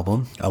this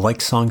album. I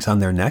like songs on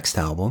their next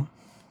album.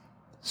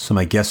 So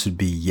my guess would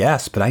be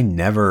yes, but I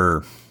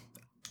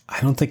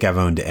don't think I've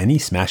owned any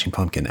Smashing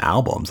Pumpkin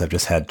albums. I've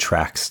just had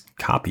tracks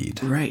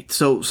copied. Right.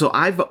 So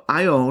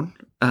I own,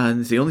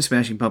 it's the only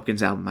Smashing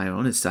Pumpkins album I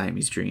own is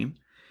Siamese Dream.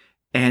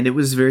 And it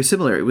was very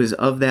similar. It was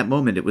of that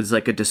moment. It was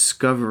like a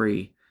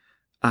discovery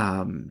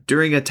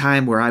during a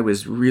time where I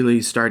was really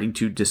starting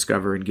to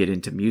discover and get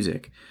into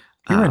music.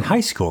 You were in high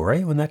school,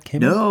 right, when that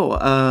came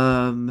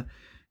out?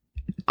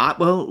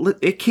 No.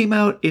 It came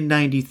out in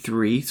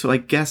 93, so I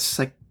guess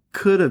I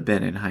could have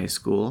been in high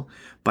school,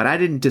 but I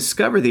didn't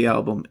discover the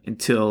album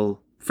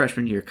until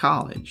freshman year of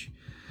college.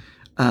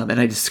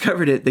 And I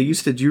discovered it. Do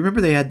you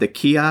remember they had the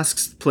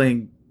kiosks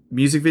playing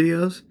music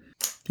videos?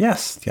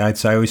 Yes. I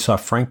always saw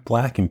Frank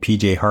Black and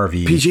PJ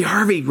Harvey. PJ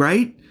Harvey,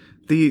 right?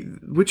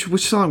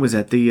 Which song was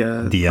that?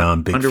 The Big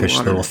Underwater. Fish,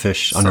 Little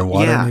Fish,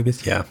 Underwater, yeah. maybe?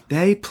 Yeah.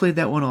 They played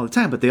that one all the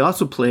time, but they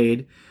also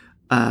played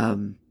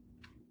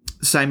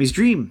Siamese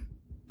Dream.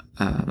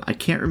 I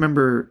can't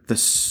remember the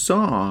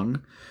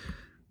song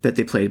that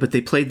they played, but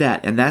they played that,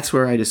 and that's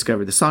where I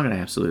discovered the song, and I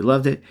absolutely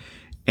loved it.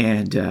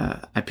 And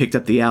I picked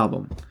up the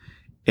album,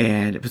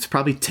 and it was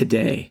probably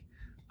Today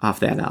off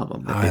that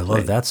album. I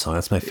love that song.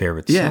 That's my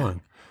favorite song.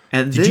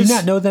 And Did you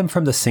not know them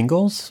from the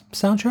Singles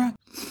soundtrack?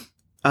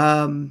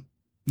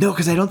 No,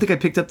 because I don't think I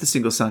picked up the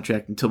single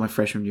soundtrack until my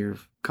freshman year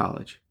of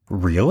college.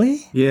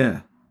 Really?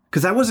 Yeah.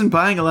 Because I wasn't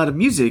buying a lot of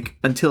music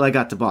until I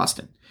got to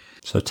Boston.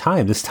 So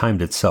this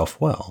timed itself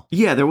well.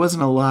 Yeah, there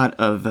wasn't a lot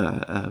of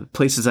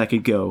places I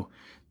could go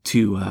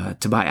to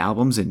buy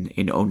albums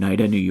in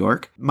Oneida, New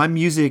York. My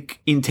music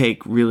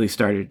intake really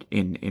started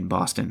in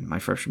Boston, my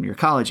freshman year of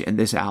college, and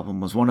this album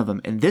was one of them.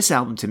 And this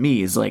album to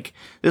me is this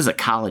is a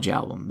college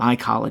album, my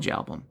college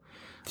album.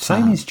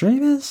 Siamese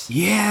Dream is?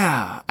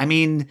 Yeah. I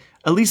mean,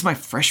 at least my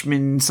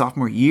freshman,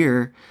 sophomore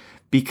year,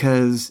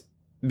 because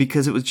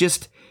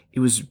it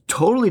was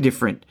totally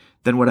different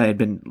than what I had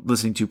been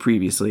listening to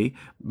previously.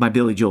 My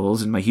Billy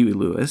Joels and my Huey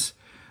Lewis,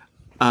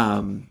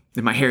 and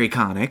my Harry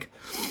Connick.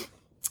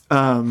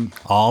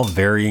 All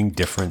varying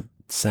different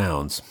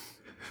sounds.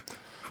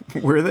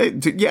 Were they?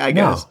 Yeah, I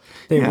guess.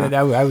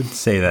 I would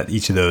say that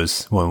each of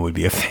those one would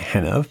be a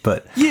fan of,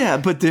 but yeah,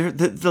 but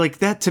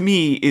that to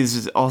me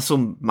is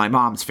also my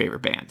mom's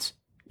favorite bands.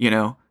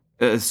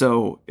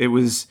 So it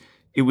was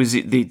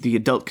the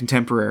adult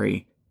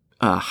contemporary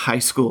high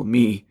school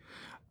me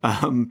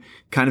kind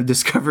of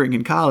discovering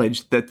in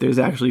college that there's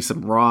actually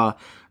some raw,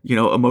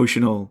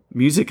 emotional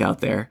music out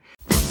there.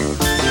 Show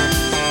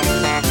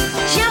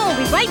will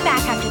be right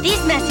back after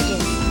these messages.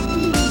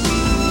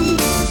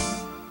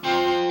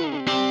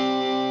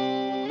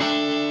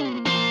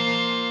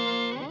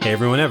 Hey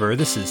everyone ever,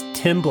 this is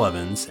Tim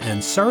Blevins,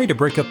 and sorry to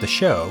break up the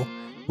show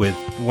with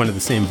one of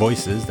the same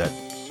voices that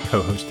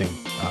co-hosting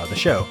the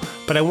show,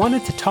 but I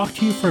wanted to talk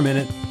to you for a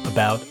minute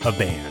about a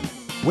band.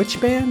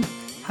 Which band?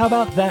 How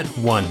about that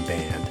one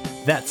band,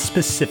 that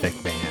specific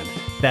band,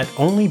 that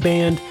only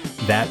band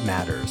that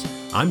matters.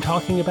 I'm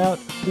talking about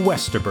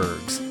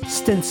Westerbergs,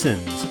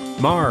 Stinsons,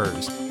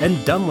 Mars, and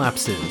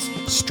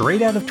Dunlapses,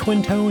 straight out of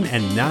Twin Tone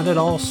and not at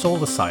all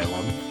Soul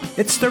Asylum.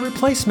 It's The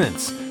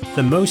Replacements,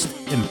 the most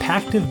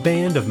impactful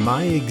band of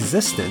my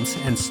existence,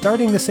 and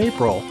starting this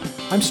April,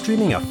 I'm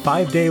streaming a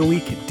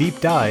 5-day-a-week deep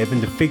dive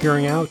into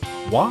figuring out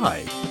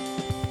why.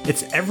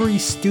 It's every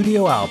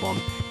studio album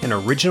in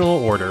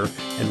original order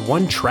and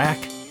one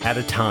track at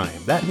a time.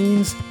 That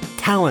means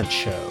talent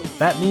show.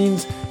 That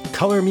means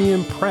color me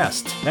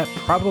impressed. That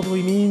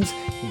probably means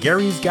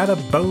Gary's got a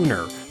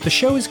boner. The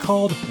show is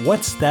called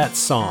What's That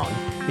Song?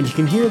 And you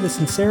can hear the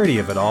sincerity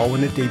of it all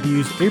when it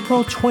debuts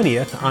April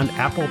 20th on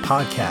Apple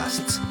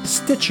Podcasts,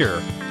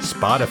 Stitcher,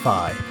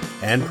 Spotify,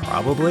 and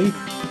probably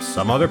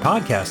some other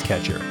podcast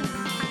catcher.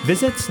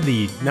 Visit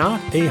the Not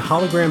a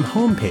Hologram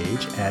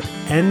homepage at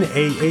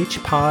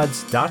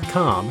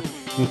nahpods.com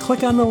and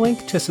click on the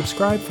link to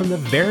subscribe from the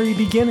very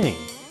beginning.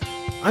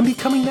 I'm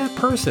becoming that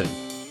person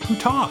who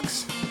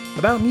talks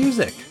about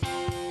music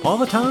all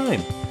the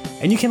time.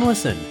 And you can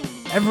listen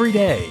every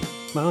day,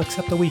 well,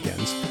 except the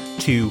weekends,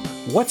 to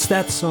What's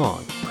That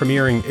Song,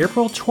 premiering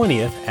April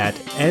 20th at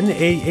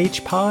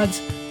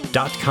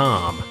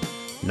nahpods.com.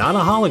 Not a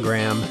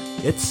hologram,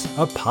 it's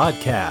a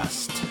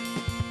podcast.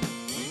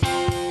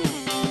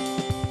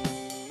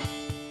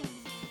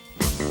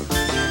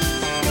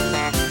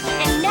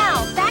 And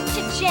now, back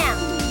to Jam.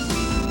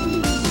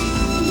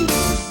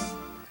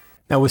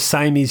 Now, was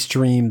Siamese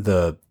Dream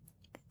the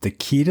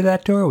key to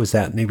that door? Was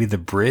that maybe the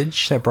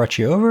bridge that brought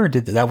you over? Or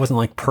that wasn't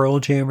like Pearl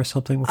Jam or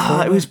something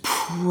before? It was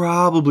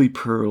probably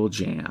Pearl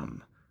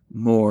Jam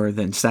more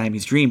than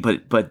Siamese Dream,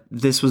 but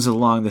this was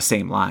along the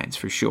same lines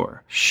for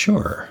sure.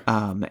 Sure.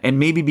 And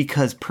maybe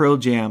because Pearl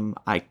Jam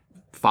I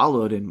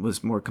followed and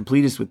was more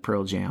completist with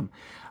Pearl Jam.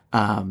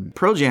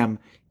 Pearl Jam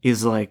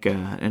is like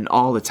an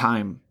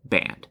all-the-time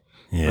band.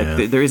 Yeah.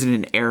 Like there isn't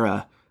an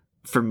era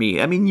for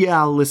me. I mean, yeah,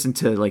 I'll listen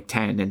to like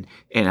 10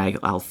 and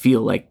I'll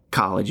feel like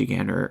college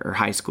again or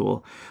high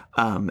school.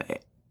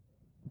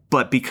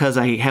 But because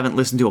I haven't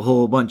listened to a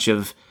whole bunch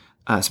of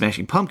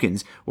Smashing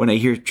Pumpkins, when I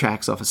hear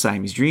tracks off of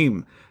Siamese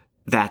Dream,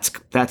 that's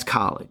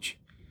college.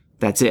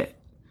 That's it,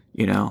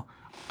 you know?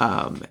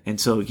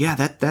 And so, yeah,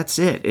 that's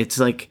it. It's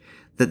like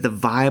the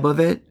vibe of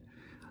it,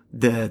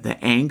 the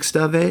angst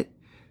of it,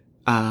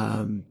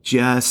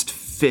 just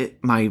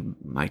fit my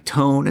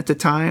tone at the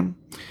time.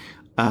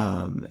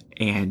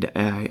 And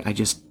I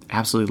just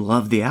absolutely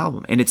love the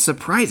album, and it's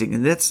surprising,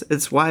 and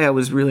that's why I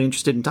was really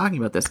interested in talking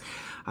about this.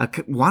 I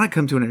want to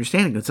come to an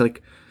understanding. It's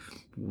like,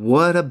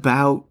 what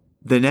about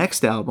the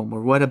next album,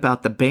 or what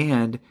about the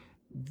band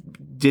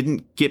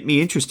didn't get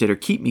me interested or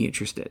keep me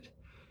interested?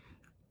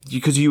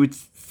 Because you would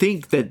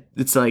think that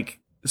it's like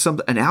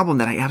an album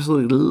that I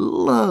absolutely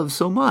love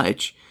so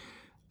much,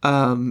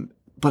 but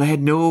I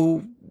had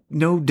no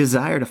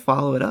desire to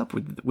follow it up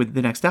with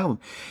the next album.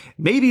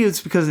 Maybe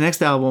it's because the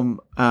next album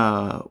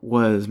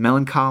was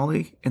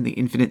Melancholy and the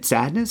Infinite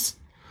Sadness,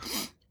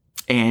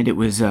 and it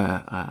was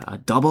a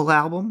double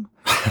album.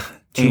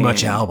 Too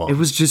much album. It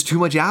was just too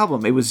much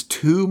album. It was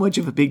too much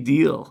of a big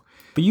deal.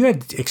 But you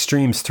had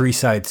Extreme's 3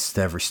 sides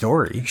to every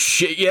story.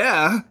 Shit,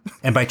 yeah.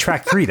 And by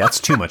track 3, that's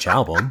too much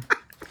album.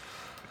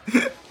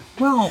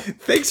 Well,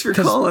 thanks for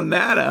calling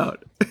that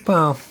out.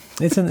 Well,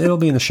 it'll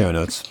be in the show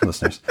notes,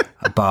 listeners.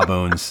 Bob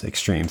owns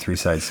Extreme 3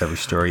 sides to every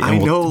story.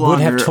 And would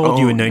have told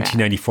you in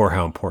 1994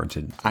 how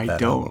important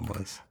that album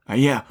was.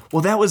 Yeah.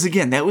 Well, that was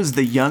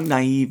the young,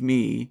 naive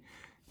me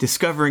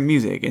discovering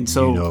music. And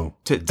so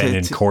Ben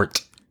in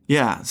Court.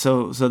 Yeah.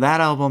 So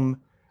that album,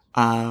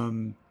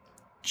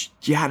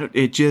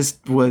 it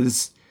just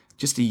was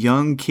just a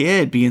young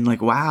kid being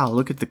like, wow,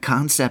 look at the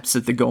concepts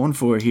that they're going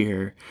for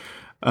here.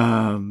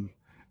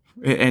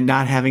 And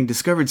not having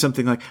discovered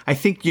something like, I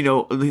think,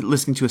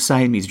 listening to a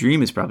Siamese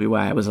Dream is probably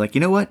why I was like,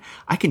 you know what?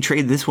 I can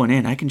trade this one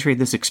in. I can trade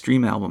this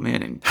Extreme album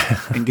in and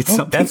get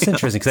something That's else.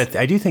 interesting, because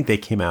I do think they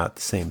came out at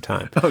the same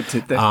time. Oh,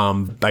 did they?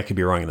 I could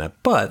be wrong in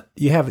that. But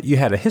you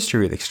had a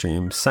history with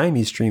Extreme.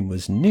 Siamese Dream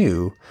was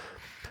new.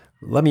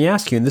 Let me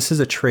ask you, and this is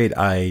a trait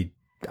I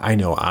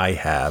know I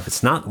have.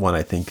 It's not one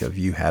I think of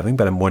you having,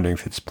 but I'm wondering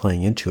if it's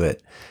playing into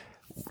it.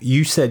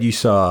 You said you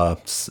saw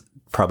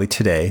probably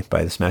Today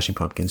by the Smashing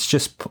Pumpkins,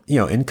 just,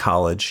 in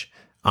college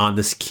on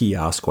this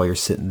kiosk while you're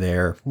sitting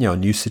there,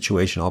 new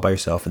situation all by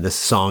yourself, and this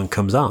song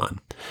comes on.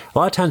 A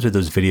lot of times with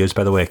those videos,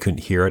 by the way, I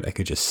couldn't hear it. I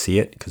could just see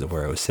it because of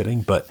where I was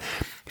sitting. But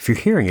if you're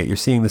hearing it, you're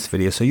seeing this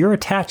video. So you're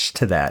attached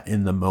to that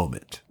in the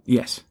moment.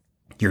 Yes.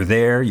 You're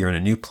there, you're in a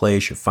new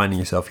place, you're finding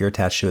yourself, you're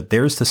attached to it.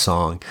 There's the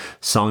song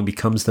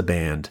becomes the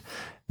band.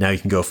 Now you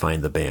can go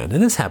find the band.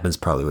 And this happens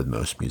probably with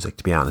most music,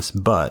 to be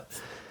honest. But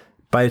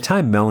by the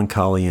time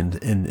Melancholy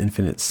and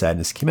Infinite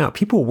Sadness came out,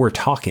 people were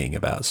talking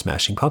about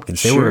Smashing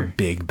Pumpkins. They were a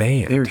big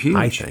band, they were huge.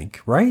 I think,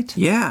 right?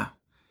 Yeah.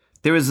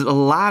 There was a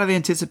lot of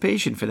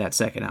anticipation for that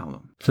second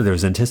album. So there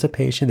was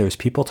anticipation. There was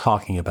people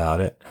talking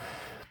about it.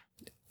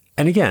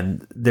 And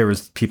again, there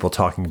was people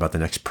talking about the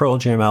next Pearl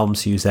Jam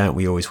albums to use that.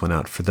 We always went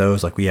out for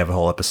those. Like, we have a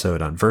whole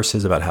episode on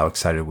Versus about how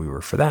excited we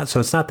were for that. So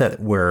it's not that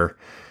we're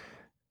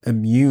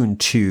immune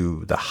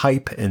to the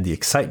hype and the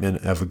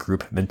excitement of a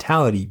group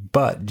mentality,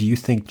 but do you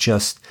think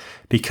just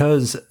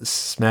because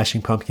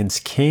Smashing Pumpkins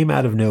came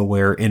out of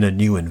nowhere in a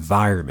new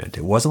environment,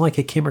 it wasn't like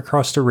it came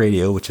across the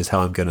radio, which is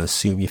how I'm going to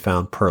assume you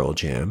found Pearl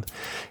Jam.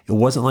 It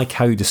wasn't like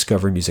how you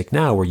discover music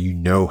now, where you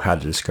know how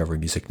to discover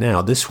music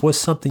now. This was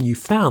something you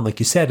found, like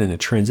you said, in a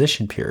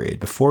transition period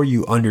before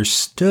you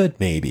understood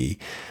maybe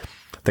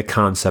the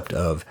concept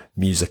of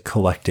music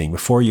collecting,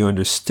 before you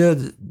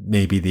understood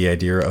maybe the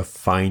idea of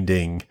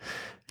finding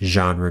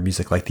genre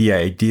music, like the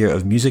idea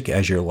of music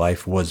as your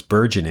life was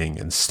burgeoning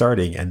and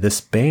starting. And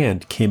this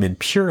band came in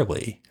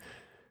purely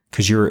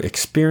because you're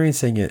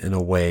experiencing it in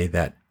a way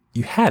that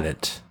you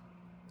hadn't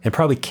and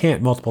probably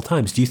can't multiple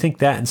times. Do you think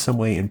that in some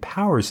way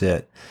empowers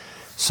it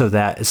so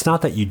that it's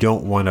not that you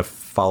don't want to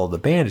follow the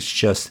band, it's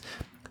just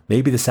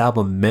maybe this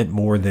album meant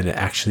more than it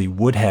actually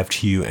would have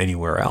to you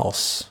anywhere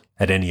else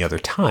at any other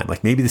time?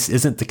 Like maybe this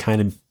isn't the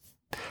kind of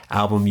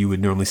album you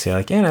would normally say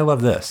like, and I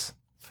love this.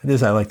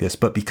 I like this,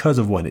 but because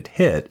of when it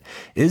hit,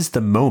 is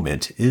the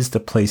moment, is the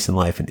place in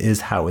life, and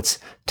is how it's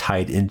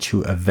tied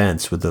into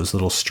events with those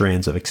little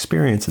strands of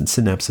experience and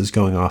synapses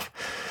going off,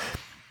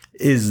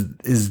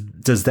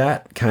 does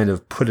that kind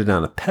of put it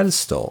on a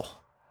pedestal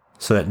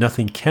so that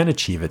nothing can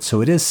achieve it? So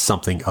it is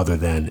something other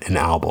than an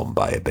album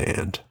by a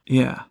band.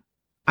 Yeah,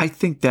 I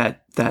think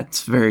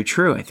that's very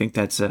true. I think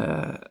that's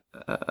a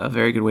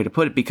very good way to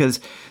put it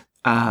because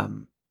I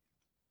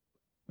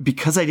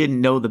didn't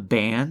know the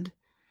band.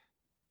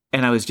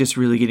 And I was just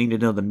really getting to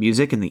know the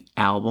music and the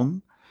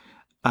album.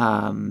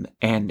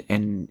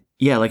 And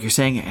yeah, like you're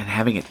saying, and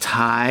having it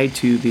tied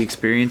to the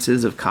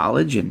experiences of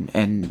college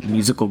and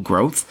musical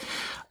growth.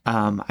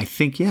 I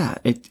think, yeah,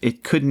 I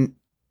couldn't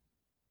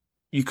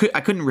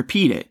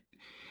repeat it.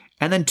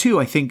 And then two,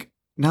 I think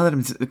now that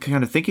I'm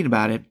kind of thinking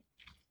about it,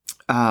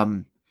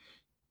 the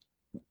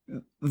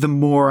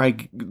more I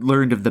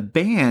learned of the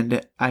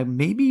band, I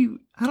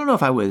don't know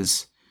if I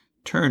was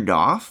turned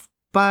off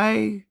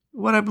by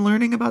what I'm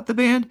learning about the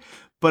band,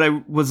 but I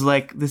was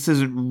like, this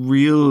isn't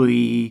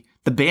really,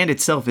 the band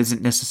itself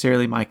isn't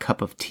necessarily my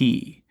cup of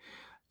tea.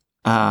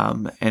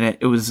 And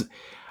it was,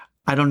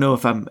 I don't know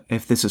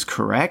if this is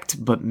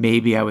correct, but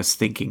maybe I was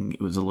thinking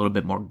it was a little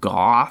bit more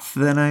goth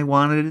than I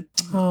wanted it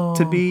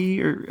to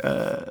be, or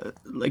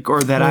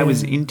that I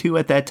was into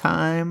at that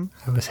time.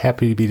 I was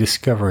happy to be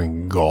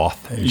discovering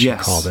goth, as you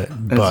called it,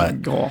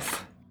 but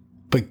goth.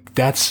 But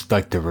that's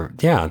like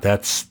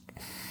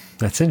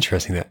that's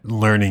interesting that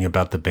learning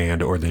about the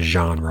band or the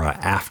genre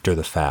after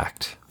the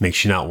fact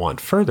makes you not want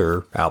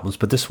further albums,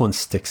 but this one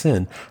sticks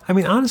in. I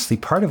mean, honestly,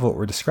 part of what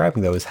we're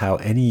describing, though, is how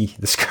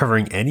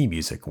discovering any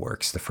music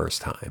works the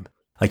first time.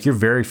 Like your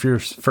very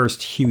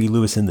first Huey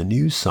Lewis in the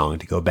News song,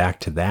 to go back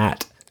to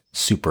that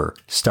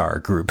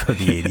superstar group of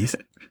the 80s.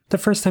 The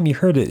first time you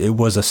heard it, it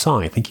was a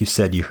song. I think you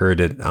said you heard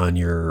it on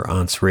your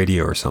aunt's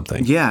radio or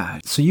something. Yeah.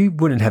 So you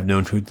wouldn't have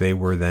known who they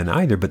were then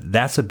either, but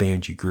that's a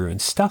band you grew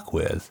and stuck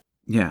with.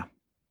 Yeah.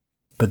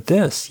 But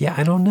this, yeah,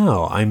 I don't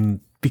know.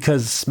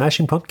 Because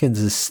Smashing Pumpkins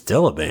is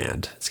still a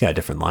band. It's got a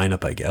different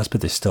lineup, I guess,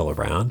 but they're still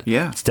around.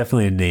 Yeah. It's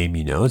definitely a name,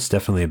 It's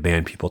definitely a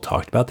band people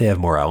talked about. They have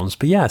more albums.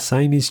 But yeah,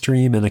 Siamese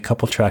Dream and a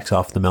couple tracks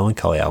off the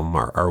Melancholy album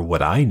are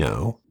what I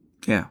know.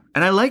 Yeah.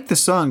 And I like the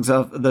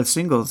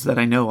singles that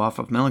I know off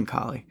of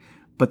Melancholy.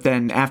 But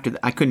then after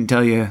I couldn't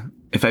tell you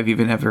if I've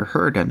even ever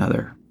heard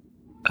another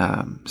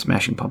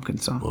Smashing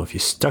Pumpkins song. Well, if you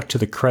stuck to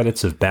the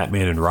credits of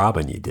Batman and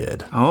Robin, you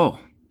did. Oh,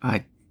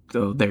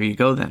 there you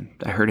go then.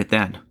 I heard it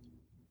then.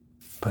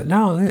 But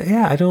no,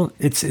 yeah, I don't.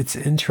 It's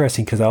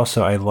interesting because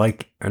also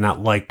but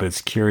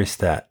it's curious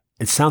that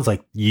it sounds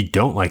like you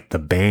don't like the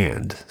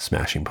band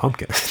Smashing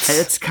Pumpkins.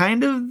 It's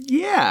kind of,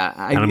 yeah.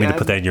 I don't mean to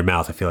put that in your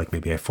mouth. I feel like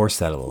maybe I forced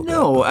that a little bit.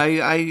 No,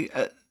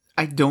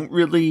 I don't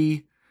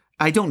really,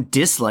 I don't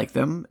dislike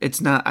them. It's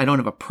not, I don't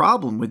have a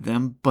problem with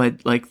them,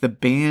 but like the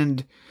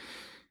band,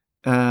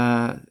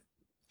 I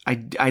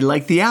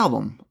like the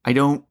album. I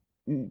don't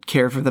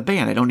care for the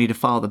band. I don't need to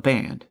follow the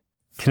band.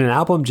 Can an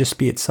album just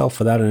be itself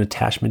without an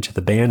attachment to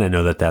the band? I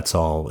know that that's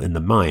all in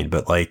the mind,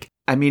 but like...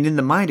 I mean, in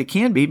the mind it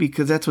can be,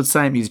 because that's what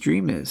Siamese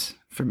Dream is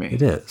for me.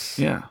 It is.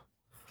 Yeah.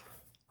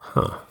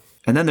 Huh.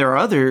 And then there are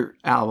other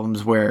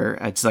albums where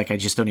it's like I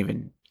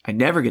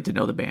never get to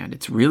know the band.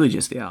 It's really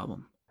just the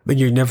album. But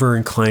you're never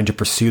inclined to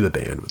pursue the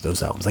band with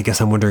those albums. I guess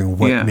I'm wondering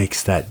what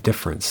makes that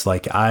difference.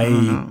 Like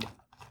I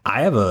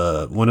have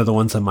one of the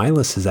ones on my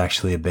list is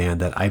actually a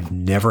band that I've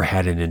never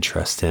had an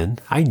interest in.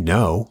 I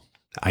know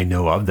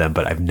of them,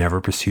 but I've never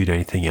pursued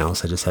anything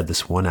else. I just had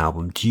this one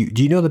album. Do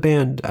you know the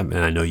band? I mean,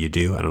 I know you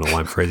do. I don't know why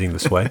I'm phrasing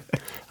this way.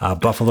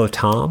 Buffalo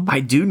Tom. I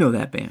do know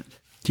that band.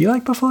 Do you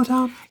like Buffalo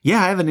Tom?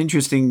 Yeah, I have an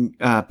interesting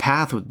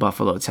path with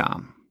Buffalo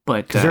Tom.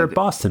 But because they're a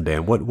Boston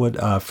band. What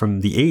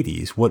from the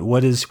 80s?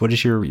 What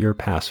is your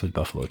past with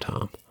Buffalo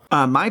Tom?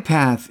 My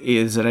path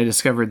is that I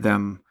discovered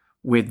them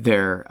with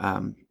their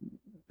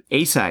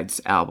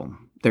A-Sides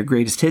album, their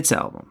greatest hits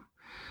album.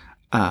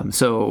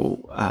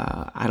 So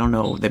I don't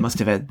know. They must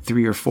have had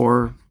 3 or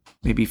 4,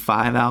 maybe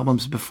 5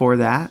 albums before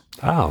that.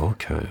 Oh,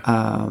 okay.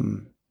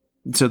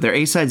 So their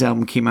A-Sides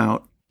album came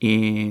out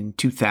in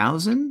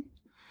 2000.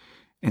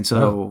 And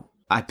so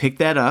I picked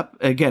that up.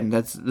 Again,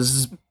 this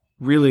is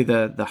really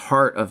the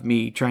heart of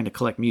me trying to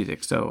collect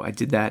music. So I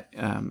did that,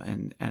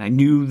 and I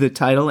knew the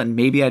title, and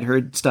maybe I'd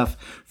heard stuff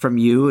from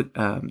you,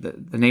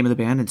 the name of the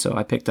band, and so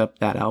I picked up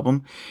that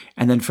album.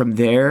 And then from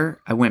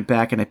there, I went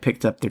back and I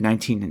picked up their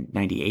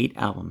 1998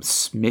 album,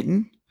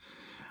 Smitten,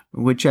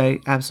 which I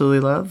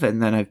absolutely love.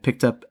 And then I've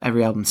picked up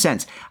every album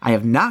since. I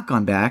have not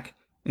gone back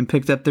and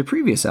picked up their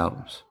previous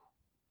albums.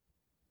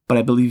 But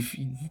I believe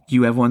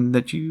you have one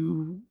that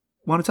you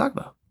want to talk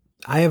about.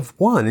 I have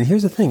one, and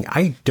here's the thing.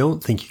 I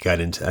don't think you got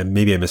into,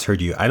 maybe I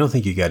misheard you. I don't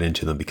think you got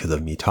into them because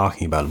of me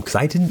talking about them, because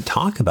I didn't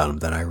talk about them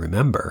that I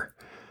remember.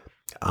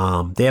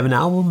 They have an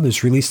album that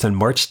was released on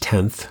March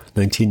 10th,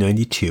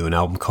 1992, an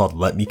album called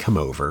Let Me Come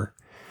Over.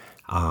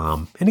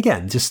 And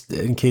again, just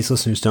in case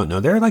listeners don't know,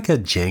 they're like a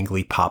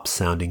jangly pop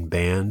sounding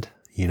band.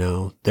 You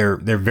know, they're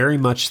very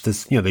much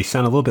this, they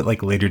sound a little bit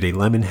like Later Day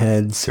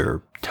Lemonheads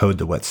or Toad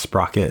the Wet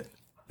Sprocket,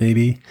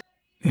 maybe.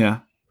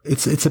 Yeah.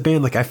 It's a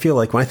band, like, I feel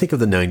like when I think of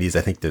the 90s,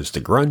 I think there's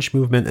the grunge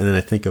movement, and then I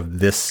think of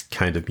this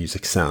kind of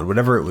music sound,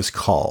 whatever it was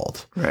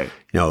called. Right.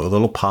 A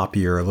little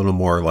poppier, a little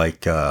more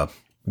like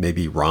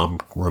maybe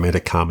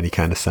romantic comedy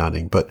kind of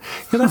sounding. But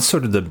that's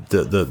sort of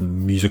the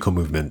musical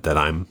movement that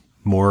I'm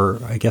more,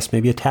 I guess,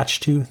 maybe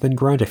attached to than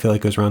grunge. I feel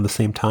like it was around the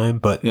same time.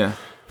 But yeah.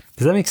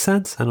 Does that make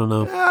sense? I don't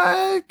know.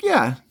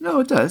 Yeah.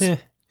 No, it does. Yeah.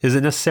 Is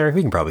it necessary?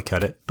 We can probably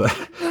cut it, but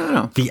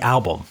the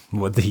album,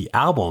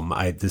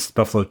 this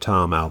Buffalo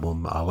Tom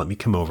album, Let Me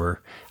Come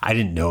Over, I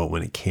didn't know it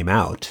when it came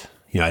out.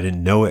 I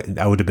didn't know it.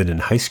 I would have been in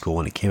high school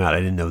when it came out. I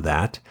didn't know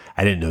that.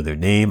 I didn't know their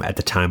name at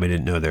the time. I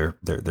didn't know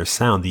their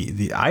sound.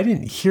 I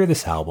didn't hear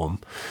this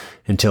album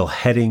until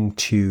heading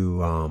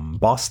to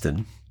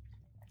Boston,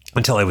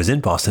 until I was in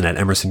Boston at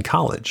Emerson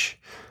College.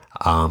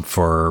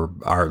 For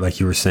our,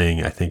 like you were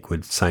saying, I think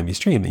with Siamese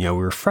Dream, we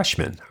were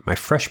freshmen. My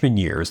freshman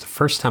year was the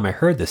first time I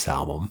heard this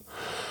album.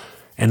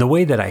 And the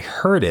way that I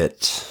heard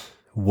it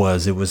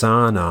was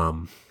on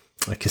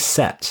a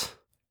cassette,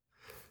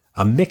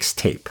 a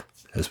mixtape,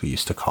 as we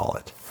used to call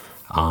it.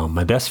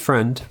 My best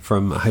friend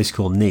from high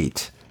school,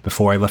 Nate,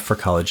 before I left for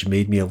college,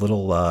 made me a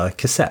little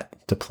cassette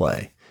to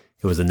play.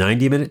 It was a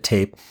 90-minute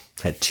tape,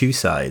 had two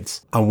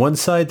sides. On one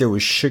side, there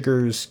was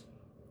Sugar's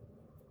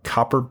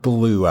Copper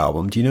Blue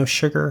album. Do you know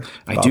Sugar?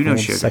 I do know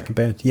Sugar. Second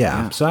band.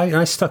 Yeah. So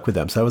I stuck with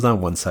them. So I was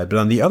on one side. But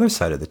on the other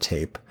side of the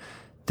tape,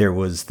 there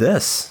was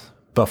this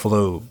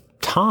Buffalo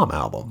Tom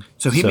album.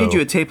 So he made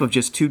you a tape of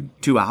just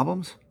two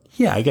albums?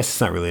 Yeah, I guess it's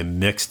not really a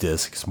mixed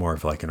disc. It's more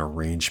of like an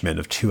arrangement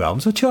of two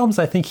albums. So two albums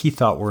I think he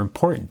thought were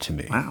important to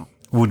me. Wow.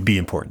 Would be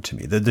important to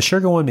me. The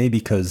Sugar one, maybe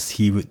because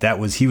he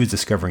was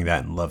discovering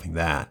that and loving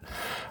that.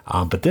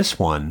 But this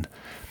one,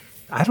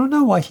 I don't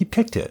know why he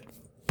picked it.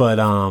 But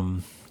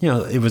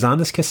it was on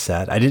this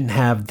cassette. I didn't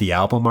have the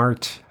album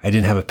art. I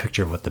didn't have a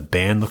picture of what the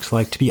band looks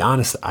like. To be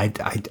honest, I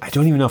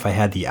don't even know if I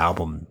had the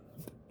album,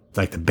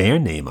 like the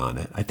band name on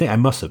it. I think I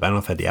must have. I don't know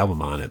if I had the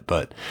album on it,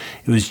 but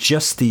it was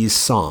just these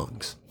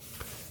songs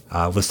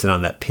listed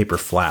on that paper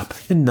flap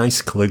in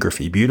nice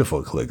calligraphy,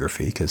 beautiful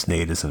calligraphy, because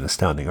Nate is an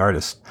astounding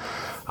artist.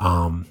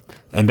 And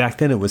back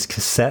then it was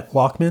cassette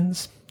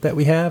Walkmans that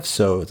we have,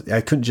 so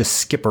I couldn't just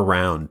skip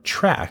around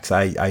tracks.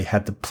 I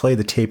had to play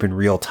the tape in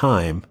real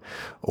time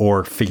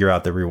or figure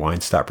out the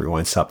rewind stop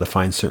to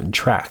find certain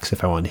tracks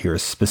if I wanted to hear a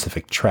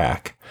specific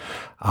track.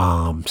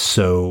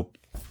 So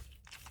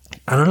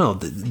I don't know,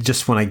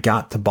 just when I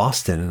got to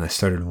Boston and I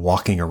started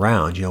walking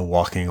around,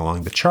 walking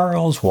along the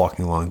Charles,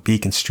 walking along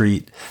Beacon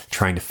Street,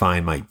 trying to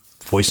find my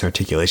voice and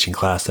articulation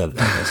class at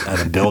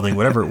a building,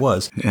 whatever it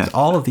was. Yeah.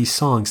 All of these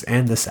songs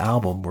and this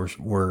album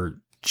were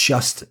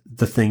just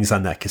the things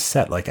on that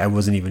cassette. Like I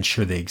wasn't even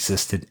sure they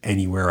existed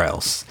anywhere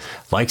else.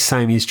 Like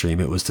Siamese Dream,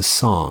 it was the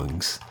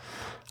songs,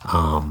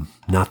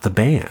 not the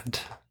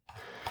band.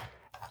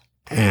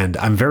 And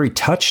I'm very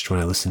touched when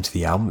I listen to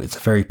the album. It's a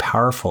very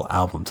powerful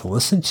album to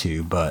listen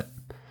to, but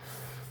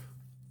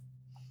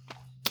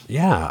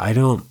yeah,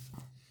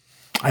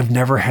 I've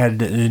never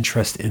had an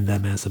interest in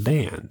them as a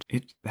band.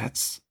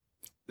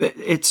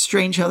 It's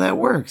strange how that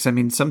works. I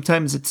mean,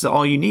 sometimes it's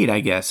all you need, I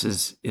guess,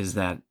 is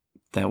that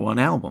one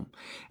album.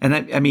 And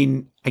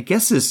I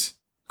guess this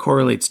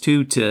correlates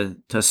too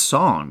to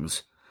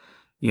songs.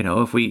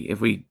 If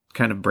we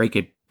kind of break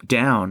it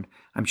down,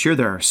 I'm sure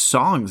there are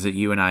songs that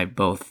you and I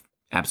both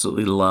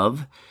absolutely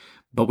love,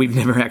 but we've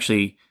never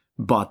actually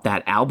bought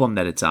that album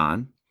that it's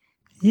on.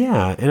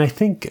 Yeah. And I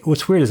think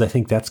what's weird is I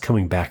think that's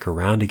coming back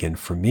around again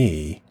for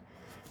me,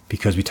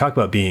 because we talk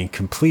about being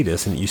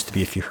completists, and it used to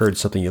be if you heard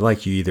something you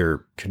like, you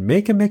either could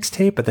make a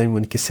mixtape, but then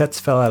when cassettes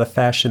fell out of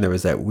fashion, there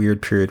was that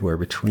weird period where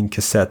between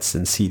cassettes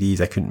and CDs,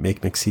 I couldn't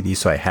make mix CDs,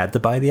 so I had to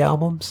buy the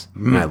albums,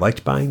 and I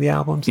liked buying the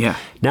albums. Yeah.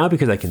 Now,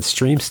 because I can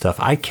stream stuff,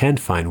 I can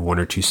find one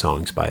or two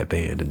songs by a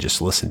band and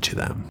just listen to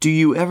them. Do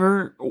you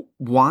ever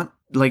want,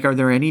 are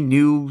there any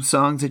new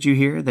songs that you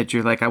hear that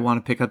you're like, I want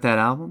to pick up that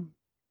album?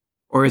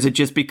 Or is it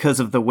just because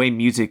of the way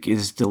music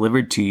is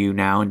delivered to you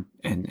now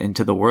and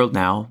to the world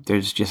now,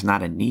 there's just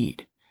not a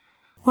need?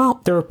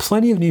 Well, there are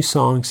plenty of new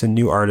songs and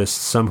new artists,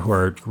 some who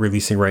are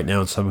releasing right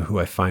now and some who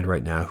I find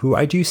right now, who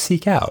I do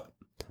seek out.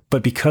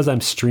 But because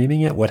I'm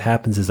streaming it, what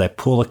happens is I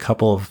pull a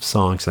couple of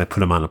songs and I put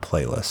them on a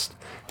playlist.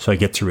 So I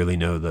get to really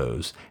know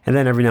those. And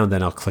then every now and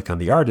then I'll click on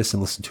the artist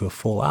and listen to a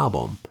full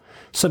album.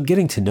 So I'm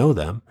getting to know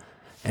them.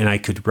 And I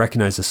could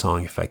recognize the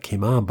song if I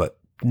came on, but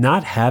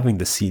not having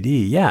the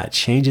CD, yeah, it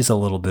changes a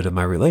little bit of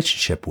my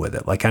relationship with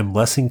it. Like I'm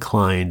less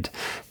inclined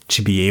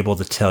to be able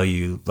to tell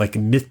you, like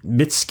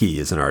Mitski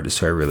is an artist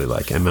who I really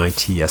like,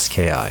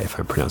 M-I-T-S-K-I, if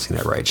I'm pronouncing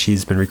that right.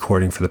 She's been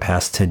recording for the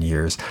past 10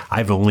 years.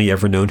 I've only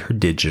ever known her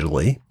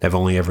digitally. I've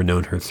only ever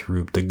known her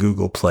through the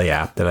Google Play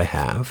app that I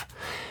have.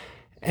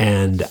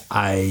 And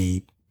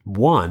I,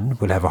 one,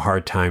 would have a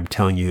hard time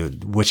telling you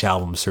which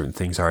albums certain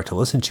things are to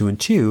listen to. And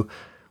two,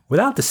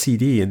 without the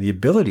CD and the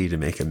ability to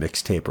make a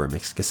mixtape or a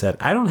mixed cassette,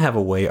 I don't have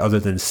a way other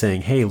than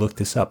saying, hey, look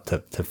this up to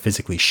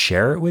physically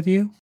share it with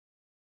you.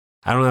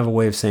 I don't have a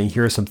way of saying,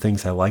 here are some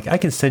things I like. I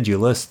can send you a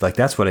list. Like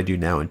that's what I do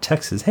now in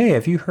Texas. Hey,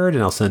 have you heard?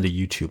 And I'll send a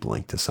YouTube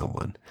link to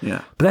someone.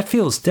 Yeah. But that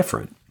feels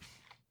different.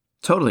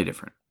 Totally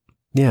different.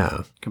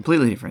 Yeah.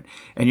 Completely different.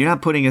 And you're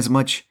not putting as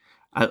much,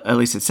 at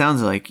least it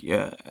sounds like,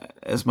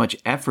 as much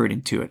effort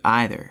into it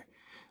either.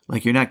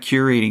 Like you're not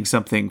curating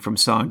something from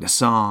song to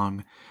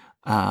song.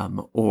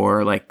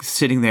 Or like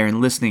sitting there and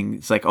listening.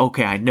 It's like,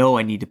 okay, I know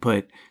I need to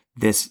put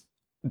this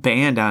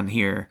band on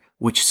here.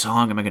 Which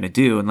song am I going to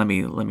do? And let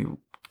me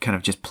kind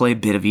of just play a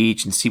bit of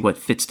each and see what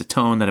fits the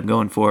tone that I'm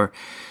going for.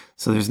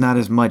 So there's not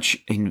as much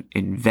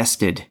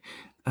invested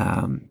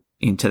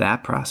into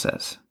that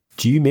process.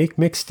 Do you make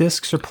mixed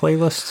discs or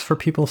playlists for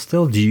people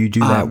still? Do you do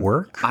that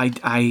work?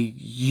 I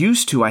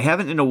used to. I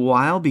haven't in a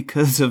while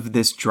because of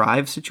this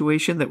drive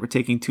situation that we're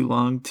taking too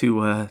long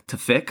to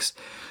fix.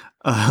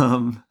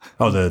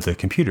 The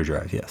computer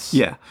drive, yes.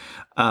 Yeah.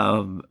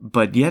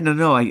 But yeah,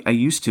 no, I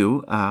used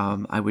to.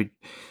 I would,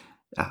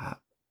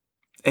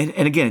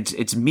 and again,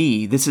 it's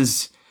me. This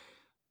is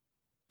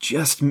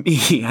just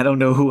me. I don't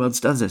know who else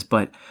does this,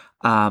 but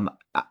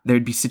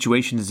there'd be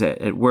situations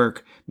at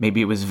work.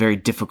 Maybe it was a very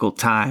difficult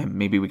time.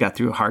 Maybe we got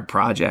through a hard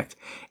project,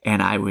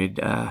 and I would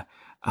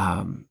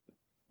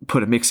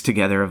put a mix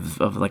together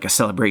of like a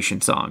celebration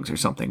songs or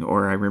something.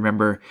 Or I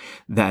remember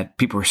that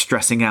people were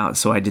stressing out,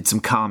 so I did some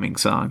calming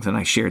songs, and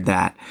I shared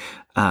that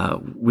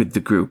with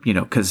the group. You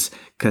know, because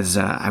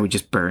I would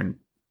just burn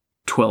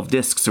 12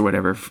 discs or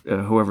whatever,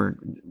 whoever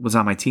was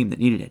on my team that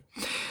needed it.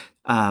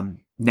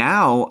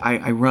 Now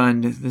I run,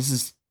 this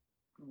is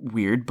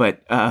weird,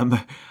 but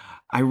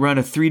I run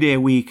a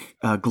 3-day-a-week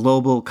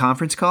global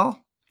conference call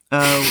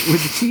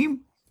with the team.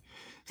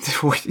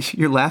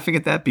 You're laughing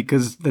at that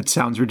because that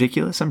sounds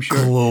ridiculous, I'm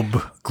sure.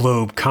 Globe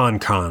Con.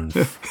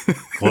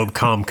 Globe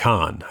Com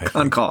Con.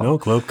 Con call. No,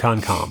 Globe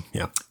Con.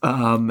 Yeah.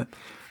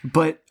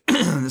 But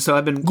so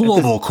I've been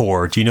Global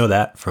Core. Do you know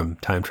that from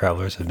Time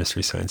Travelers of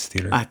Mystery Science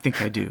Theater? I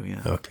think I do.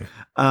 Yeah. Okay.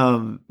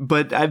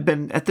 But I've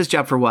been at this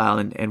job for a while,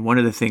 and one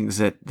of the things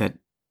that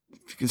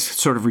is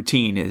sort of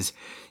routine is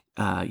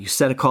you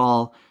set a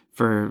call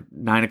for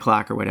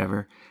 9:00 or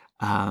whatever.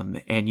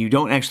 And you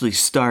don't actually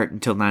start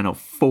until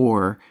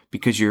 9:04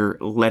 because you're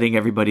letting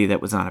everybody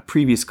that was on a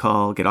previous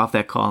call get off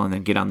that call and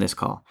then get on this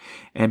call.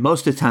 And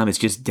most of the time it's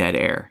just dead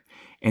air.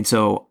 And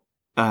so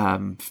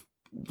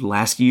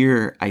last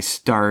year I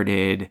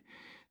started,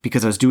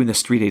 because I was doing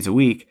this 3 days a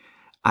week,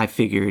 I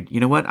figured, you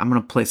know what, I'm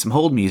going to play some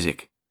hold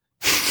music.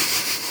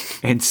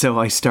 And so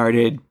I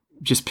started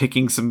just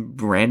picking some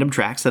random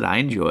tracks that I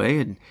enjoy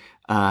and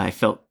I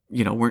felt,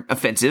 weren't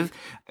offensive.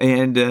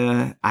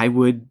 And I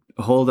would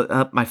hold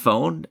up my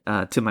phone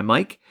to my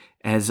mic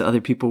as other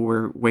people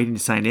were waiting to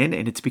sign in,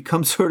 and it's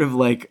become sort of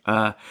like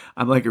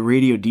I'm like a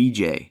radio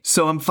DJ.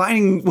 So I'm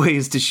finding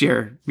ways to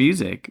share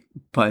music,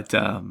 but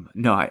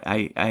no,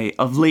 I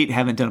of late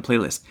haven't done a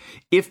playlist.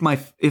 If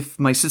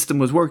my system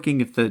was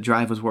working, if the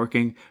drive was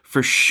working,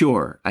 for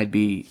sure I'd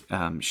be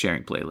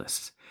sharing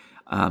playlists.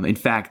 In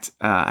fact,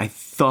 I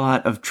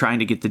thought of trying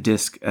to get the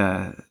disc,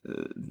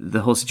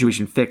 the whole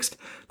situation fixed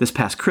this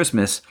past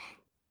Christmas,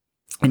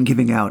 and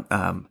giving out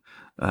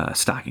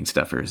stocking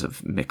stuffers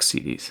of mixed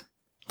CDs.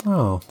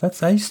 Oh,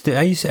 I used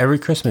to every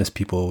Christmas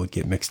people would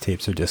get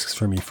mixtapes or discs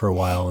for me for a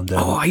while, and then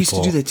I used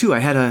to do that too. I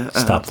had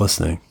stop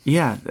listening.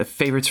 Yeah,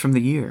 favorites from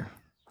the year.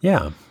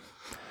 Yeah.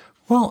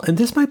 Well, and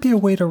this might be a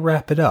way to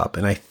wrap it up.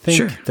 And I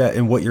think that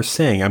in what you're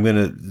saying,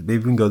 maybe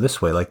we can go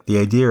this way, like the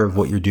idea of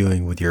what you're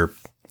doing with your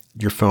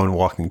phone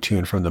walking to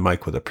and from the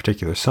mic with a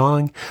particular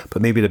song,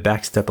 but maybe to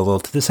backstep a little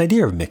to this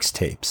idea of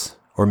mixtapes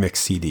or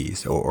mixed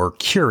CDs or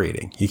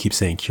curating. You keep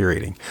saying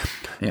curating.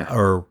 Yeah.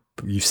 Or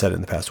you've said it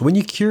in the past. When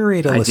you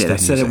curate a list of music.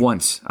 I said it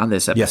once on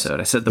this episode. Yes.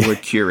 I said the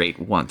word curate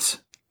once.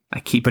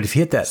 But if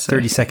you hit that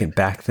 30-second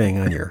back thing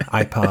on your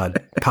iPod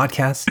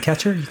podcast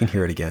catcher, you can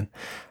hear it again.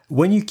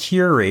 When you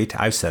curate,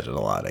 I've said it a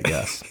lot, I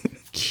guess.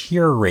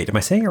 Curate. Am I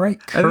saying it right?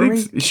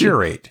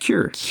 Curate.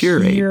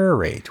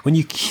 Curate. When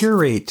you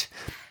curate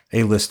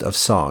a list of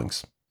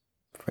songs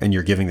and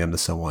you're giving them to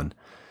someone,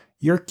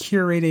 are you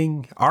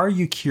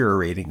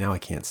curating? Now I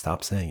can't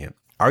stop saying it.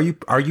 Are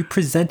you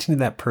presenting to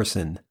that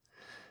person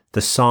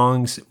the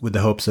songs with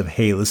the hopes of,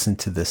 hey, listen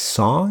to this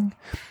song?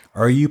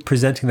 Or are you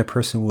presenting the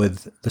person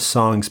with the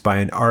songs by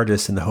an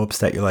artist in the hopes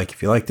that you're like,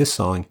 if you like this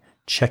song,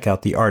 check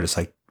out the artist?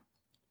 Like,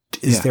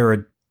 is there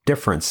a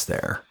difference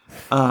there?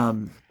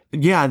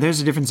 Yeah, there's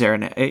a difference there.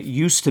 And it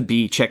used to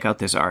be check out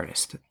this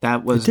artist.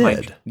 That was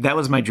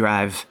my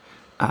drive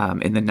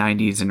in the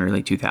 90s and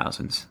early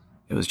 2000s.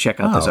 It was check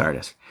out this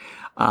artist.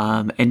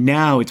 And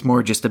now it's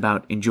more just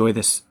about enjoy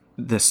this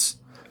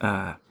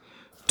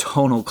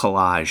tonal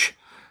collage.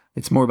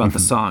 It's more about the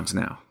songs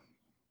now.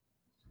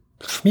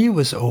 For me, it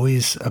was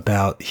always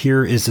about,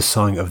 here is the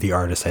song of the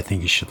artist. I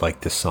think you should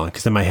like this song.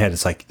 Because in my head,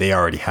 it's like, they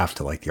already have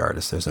to like the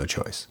artist. There's no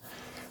choice.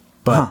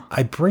 But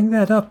I bring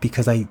that up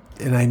because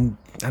I'm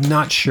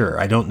not sure.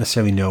 I don't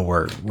necessarily know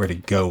where to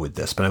go with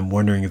this, but I'm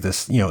wondering if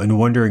this, and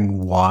wondering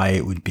why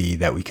it would be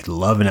that we could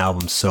love an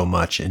album so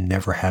much and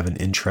never have an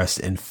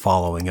interest in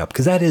following up.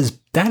 Because that is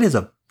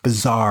a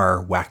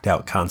bizarre, whacked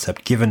out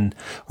concept, given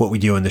what we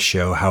do in the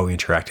show, how we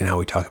interact and how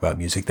we talk about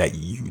music,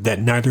 that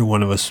neither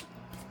one of us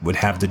would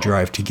have the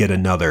drive to get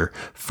another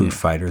Foo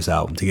Fighters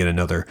album, to get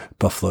another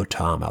Buffalo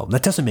Tom album.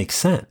 That doesn't make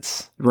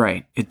sense.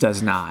 Right. It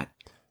does not.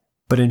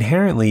 But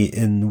inherently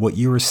in what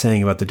you were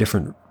saying about the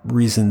different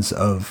reasons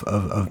of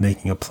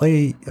making a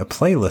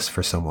playlist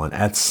for someone,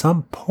 at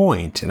some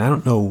point, and I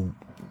don't know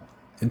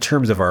in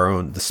terms of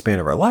the span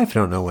of our life, I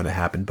don't know when it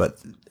happened, but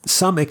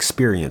some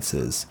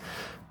experiences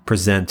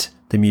present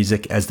the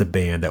music as the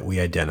band that we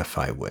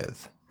identify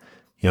with.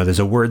 There's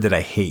a word that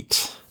I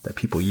hate that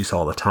people use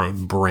all the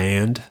time,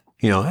 brand.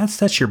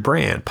 That's your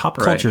brand. Pop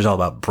culture is all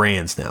about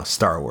brands now.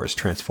 Star Wars,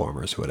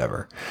 Transformers,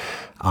 whatever.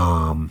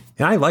 And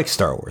I like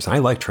Star Wars. I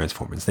like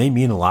Transformers. They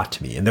mean a lot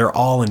to me, and they're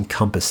all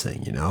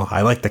encompassing.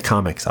 I like the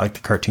comics. I like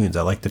the cartoons.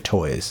 I like the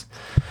toys.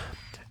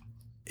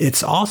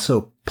 It's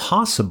also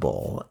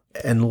possible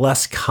and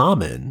less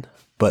common,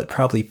 but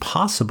probably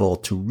possible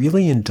to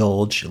really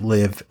indulge,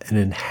 live, and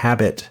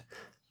inhabit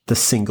the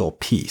single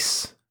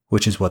piece,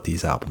 which is what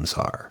these albums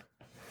are.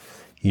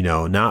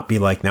 Not be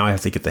like, now I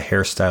have to get the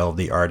hairstyle of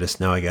the artist.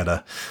 Now I got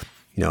to,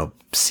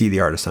 see the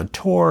artist on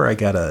tour. I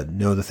got to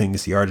know the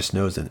things the artist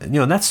knows. And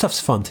that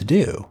stuff's fun to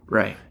do.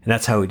 Right. And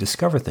that's how we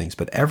discover things.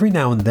 But every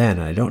now and then,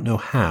 and I don't know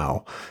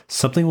how,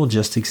 something will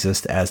just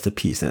exist as the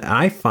piece. And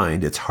I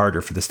find it's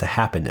harder for this to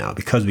happen now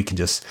because we can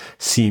just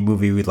see a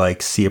movie we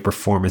like, see a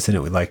performance in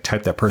it we like,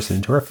 type that person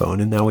into our phone,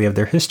 and now we have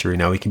their history.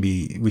 Now we can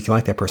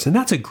like that person. And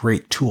that's a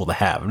great tool to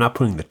have. I'm not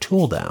putting the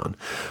tool down.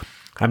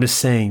 I'm just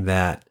saying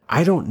that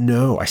I don't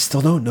know. I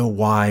still don't know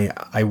why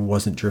I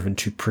wasn't driven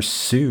to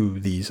pursue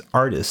these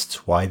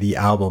artists, why the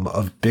album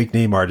of big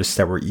name artists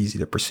that were easy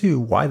to pursue,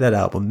 why that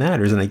album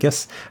matters. And I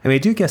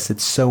do guess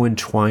it's so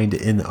entwined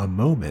in a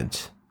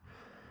moment,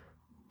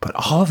 but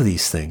all of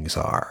these things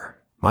are.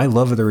 My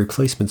love of the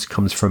Replacements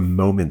comes from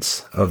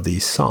moments of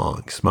these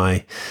songs.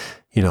 My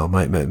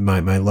love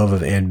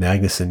of Ann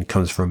Magnuson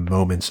comes from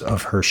moments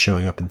of her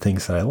showing up in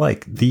things that I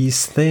like.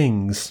 These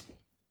things,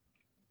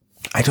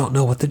 I don't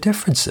know what the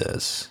difference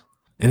is.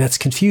 And that's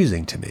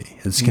confusing to me.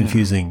 It's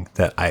confusing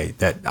that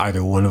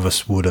either one of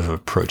us would have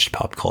approached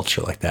pop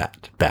culture like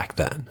that back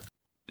then.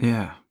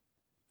 Yeah.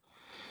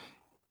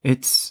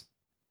 It's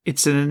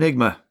an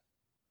enigma.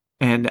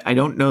 And I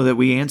don't know that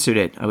we answered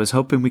it. I was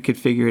hoping we could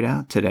figure it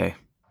out today.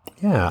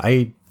 Yeah,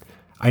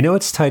 I know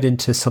it's tied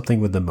into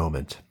something with the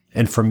moment.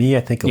 And for me,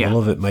 I think a little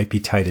of it might be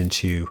tied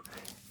into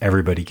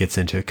everybody gets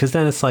into it. Because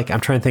then it's like,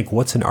 I'm trying to think,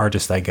 what's an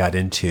artist I got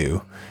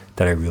into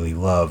that I really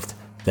loved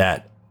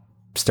that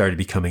started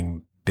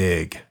becoming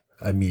big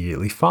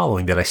immediately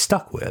following, that I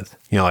stuck with.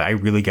 I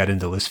really got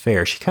into Liz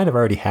Phair. She kind of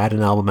already had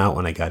an album out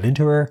when I got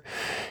into her,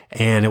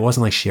 and it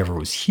wasn't like she ever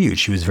was huge.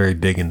 She was very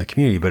big in the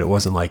community, but it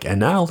wasn't like, and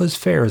now Liz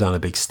Phair is on a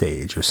big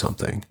stage or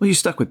something. Well, you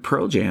stuck with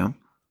Pearl Jam.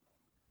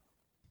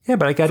 Yeah,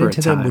 but I got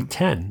into them with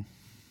 10.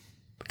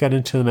 I got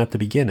into them at the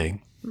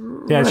beginning.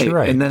 Yeah, you're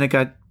right. And then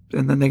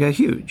they got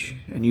huge,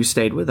 and you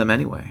stayed with them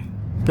anyway.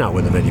 Not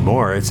with them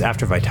anymore. It's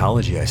after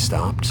Vitalogy I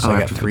stopped, so I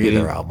got 3 of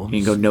their albums.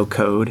 You can go No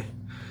Code.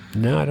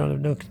 No, I don't have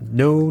No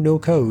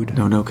Code.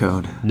 No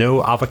Code.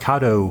 No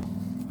Avocado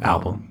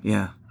album.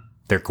 Yeah.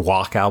 Their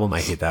Guac album.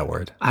 I hate that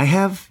word. I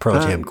have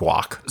Pearl Jam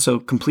Guac.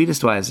 So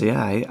completist wise,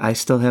 I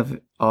still have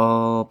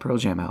all Pearl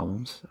Jam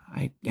albums.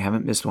 I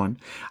haven't missed one.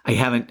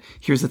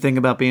 Here's the thing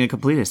about being a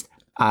completist.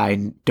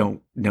 I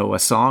don't know a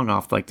song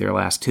off like their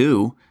last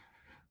 2.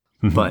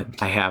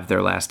 But I have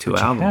their last 2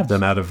 albums. You have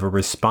them out of a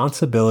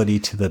responsibility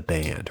to the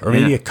band, or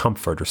maybe a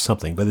comfort or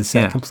something, but it's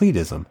that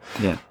completism.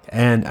 Yeah.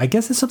 And I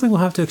guess it's something we'll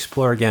have to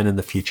explore again in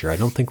the future. I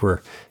don't think we're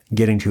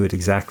getting to it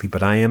exactly,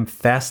 but I am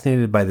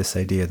fascinated by this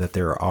idea that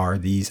there are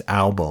these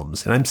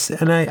albums.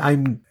 And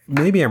I'm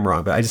maybe I'm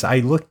wrong, but I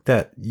looked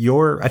at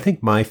I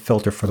think my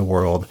filter for the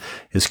world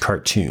is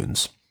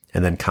cartoons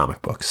and then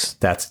comic books.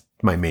 That's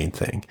my main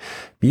thing.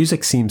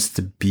 Music seems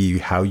to be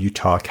how you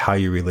talk, how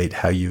you relate,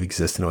 how you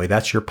exist in a way.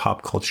 That's your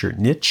pop culture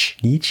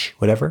niche,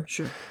 whatever.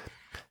 Sure.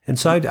 And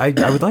so I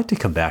would like to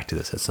come back to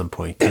this at some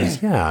point because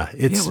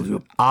it's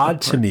we'll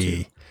odd to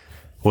me. 2.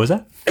 What was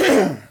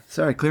that?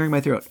 Sorry, clearing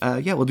my throat.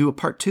 We'll do a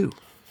part 2.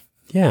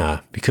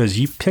 Yeah, because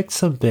you picked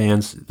some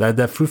bands,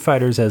 that Foo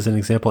Fighters as an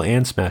example,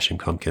 and Smashing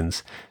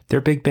Pumpkins,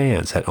 they're big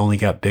bands that only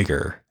got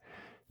bigger,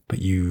 but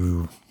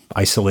you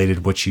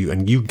isolated what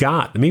you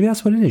got. Maybe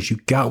that's what it is. You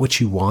got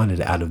what you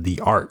wanted out of the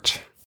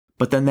art.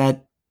 But then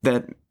that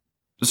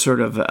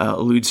sort of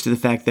alludes to the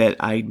fact that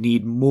I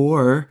need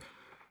more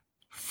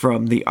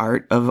from the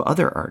art of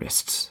other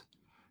artists.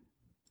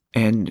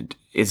 And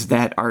is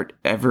that art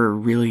ever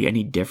really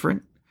any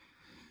different?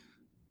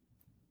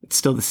 It's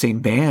still the same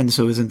band,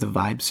 so isn't the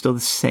vibe still the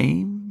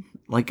same?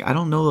 Like, I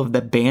don't know if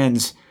that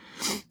bands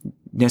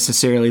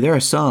necessarily, there are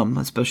some,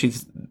 especially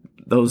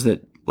those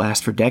that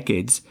last for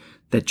decades,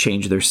 that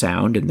change their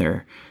sound and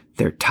their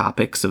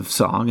topics of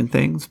song and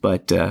things,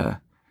 but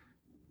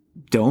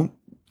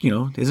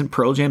isn't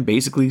Pearl Jam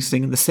basically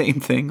singing the same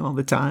thing all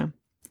the time?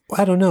 Well,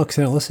 I don't know, because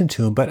I don't listen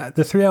to them, but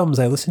the 3 albums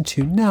I listen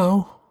to,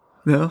 no.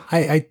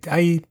 I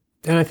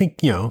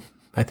think,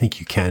 I think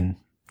you can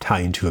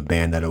tie into a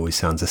band that always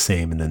sounds the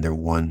same, and then they're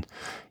one.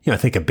 I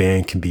think a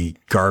band can be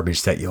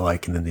garbage that you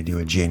like, and then they do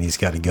a Janie's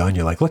Got a Gun.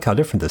 You're like, look how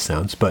different this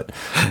sounds. But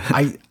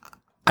I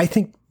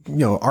think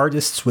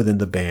artists within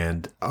the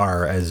band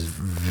are as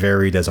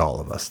varied as all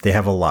of us. They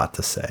have a lot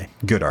to say.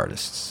 Good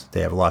artists.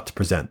 They have a lot to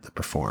present, to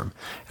perform.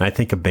 And I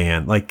think a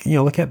band like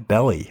look at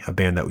Belly, a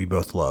band that we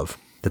both love,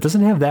 that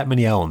doesn't have that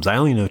many albums. I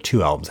only know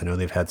 2 albums. I know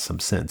they've had some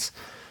since.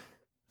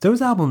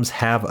 Those albums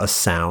have a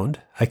sound.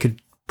 I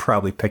could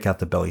probably pick out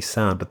the Belly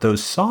sound, but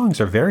those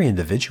songs are very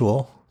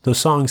individual. Those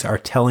songs are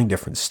telling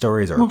different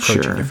stories or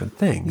approaching different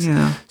things.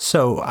 Yeah.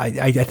 So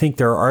I think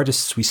there are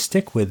artists we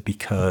stick with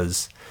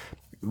because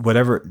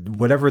whatever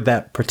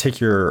that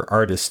particular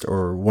artist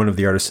or one of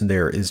the artists in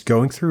there is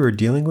going through or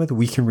dealing with,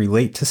 we can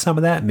relate to some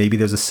of that. Maybe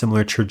there's a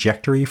similar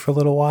trajectory for a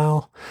little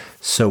while.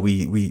 So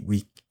we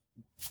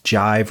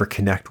jive or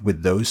connect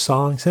with those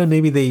songs, and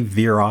maybe they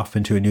veer off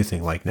into a new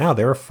thing. Like now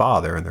they're a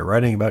father and they're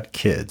writing about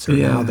kids, or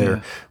now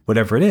they're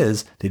whatever it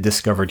is. They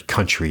discovered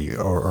country,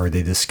 or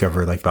they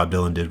discovered, like Bob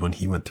Dylan did when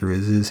he went through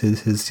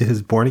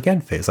his born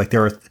again phase. Like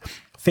there are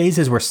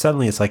phases where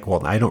suddenly it's like,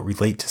 well, I don't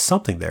relate to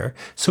something there,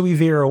 so we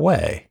veer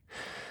away.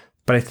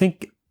 But I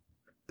think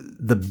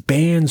the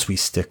bands we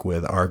stick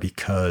with are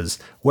because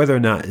whether or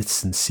not it's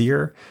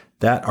sincere,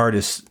 that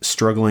artist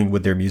struggling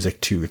with their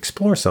music to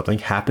explore something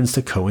happens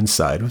to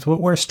coincide with what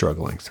we're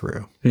struggling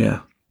through. Yeah.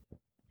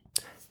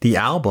 The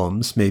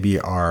albums maybe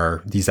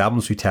are these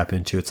albums we tap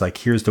into. It's like,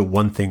 here's the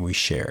one thing we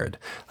shared.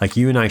 Like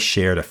you and I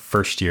shared a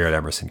first year at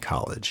Emerson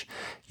College.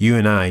 You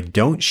and I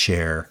don't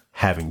share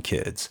having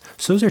kids.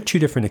 So those are 2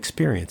 different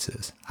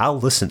experiences.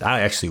 I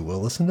actually will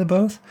listen to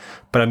both,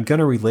 but I'm going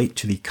to relate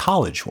to the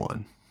college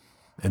one.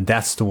 And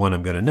that's the one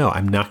I'm going to know.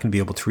 I'm not going to be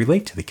able to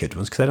relate to the kids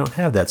ones because I don't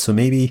have that. So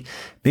maybe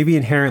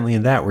inherently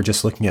in that, we're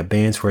just looking at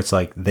bands where it's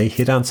like they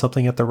hit on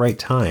something at the right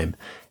time,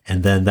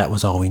 and then that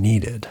was all we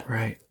needed.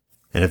 Right.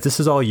 And if this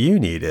is all you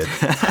needed,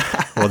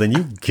 well, then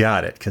you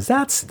got it, because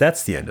that's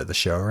the end of the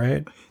show,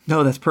 right?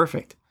 No, that's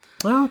perfect.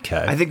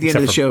 Okay. I think the end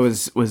of the show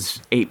was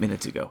 8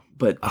 minutes ago.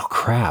 But oh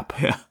crap!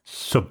 Yeah.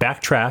 So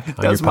backtrack on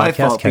that was your my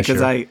podcast fault catcher.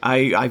 because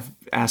I've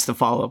asked a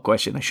follow-up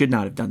question. I should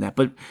not have done that,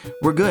 but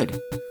we're good.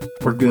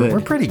 We're good. We're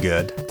pretty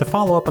good. To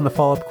follow up on the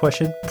follow-up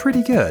question,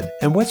 pretty good.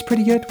 And what's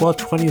pretty good? Well,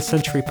 20th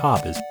century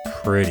pop is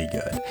pretty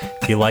good.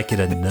 If you like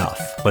it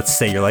enough. Let's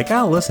say you're like,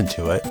 I'll listen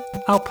to it.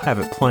 I'll have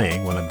it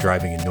playing when I'm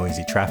driving in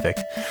noisy traffic.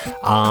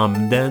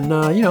 Then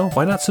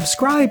why not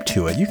subscribe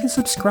to it? You can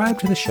subscribe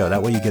to the show.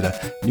 That way you get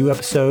a new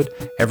episode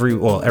every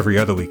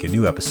other week, a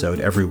new episode.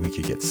 Every week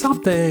you get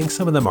something.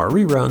 Some of them are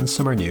reruns,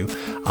 some are new.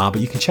 But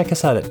you can check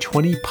us out at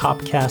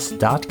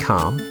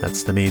 20popcast.com.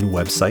 That's the main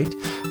website.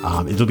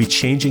 It'll be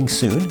changing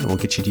soon, and we'll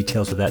get you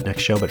details of that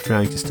next show. But for now,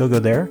 you can still go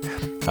there.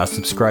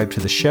 Subscribe to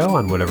the show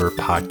on whatever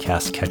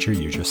podcast catcher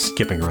you're just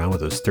skipping around with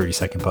those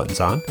 30-second buttons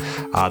on.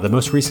 The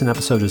most recent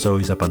episode is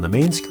always up on the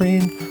main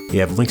screen. We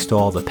have links to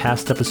all the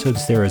past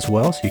episodes there as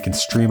well, so you can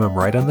stream them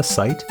right on the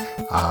site.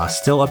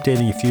 Still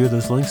updating a few of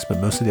those links, but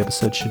most of the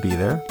episodes should be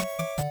there.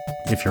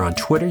 If you're on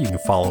Twitter, you can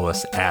follow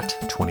us at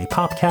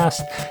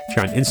 20popcast. If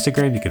you're on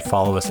Instagram, you can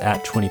follow us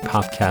at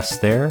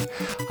 20popcast there.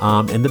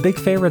 And the big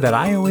favor that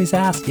I always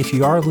ask, if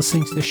you are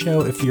listening to the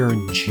show, if you're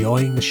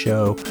enjoying the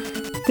show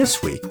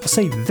this week, we'll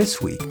say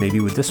this week,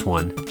 maybe with this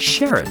one,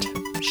 share it.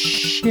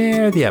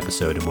 Share the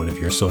episode in one of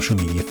your social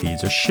media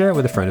feeds, or share it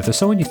with a friend. If there's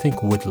someone you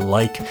think would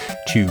like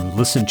to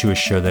listen to a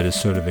show that is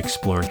sort of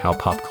exploring how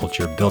pop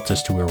culture built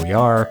us to where we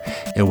are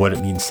and what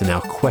it means to now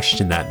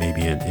question that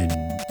maybe in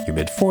your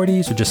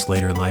mid-40s or just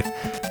later in life,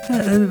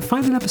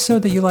 find an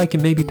episode that you like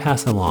and maybe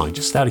pass it along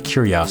just out of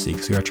curiosity,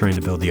 because we are trying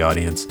to build the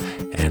audience,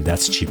 and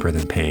that's cheaper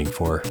than paying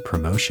for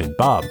promotion.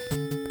 Bob?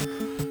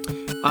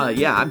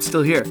 Yeah, I'm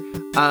still here.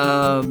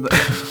 The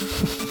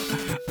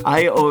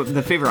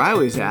favor I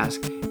always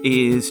ask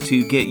is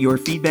to get your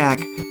feedback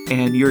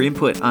and your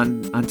input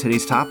on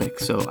today's topic.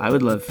 So I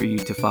would love for you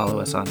to follow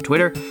us on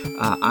Twitter.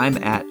 I'm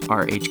at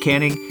RH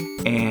Canning,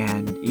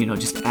 and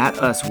just at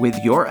us with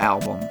your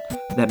album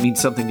that means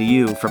something to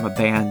you from a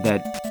band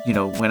that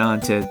went on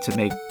to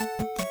make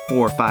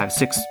 4, 5,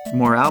 6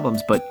 more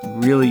albums, but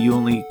really you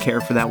only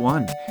care for that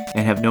one,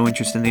 and have no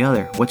interest in the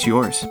other. What's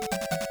yours?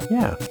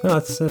 Yeah, no,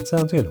 that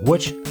sounds good.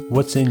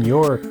 What's in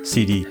your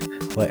CD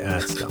play?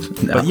 That's dumb.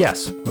 No. But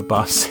yes, what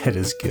Bob said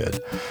is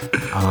good.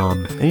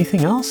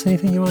 Anything else?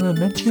 Anything you want to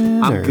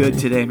mention? I'm good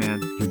today, man.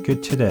 You're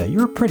good today. You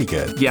were pretty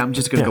good. Yeah, I'm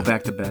just going to go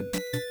back to bed.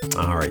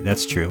 All right,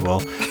 that's true.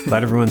 Well,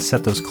 glad everyone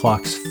set those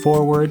clocks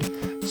forward.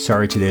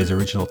 Sorry today's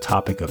original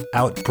topic of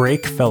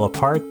outbreak fell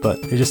apart, but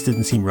it just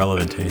didn't seem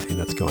relevant to anything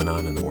that's going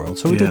on in the world.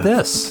 So we did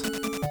this.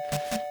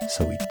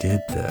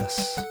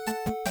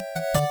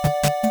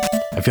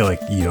 I feel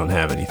like you don't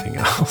have anything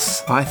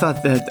else. I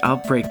thought that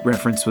outbreak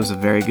reference was a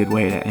very good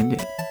way to end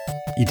it.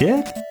 You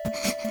did?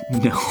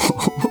 No.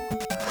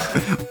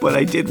 But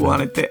I did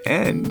want it to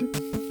end.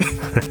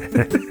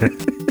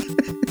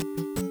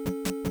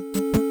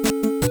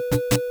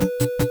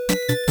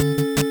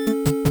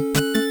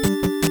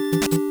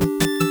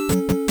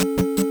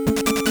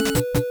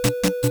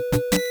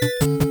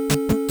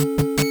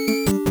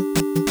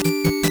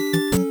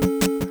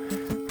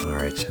 All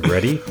right,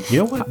 ready? You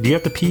know what? Do you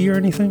have to pee or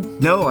anything?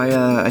 No,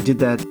 I did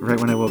that right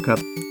when I woke up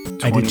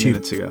 20 too.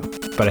 minutes ago.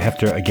 But I have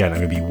to, again, I'm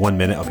going to be 1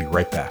 minute. I'll be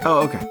right back. Oh,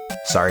 okay.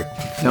 Sorry.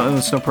 No,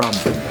 it's no problem.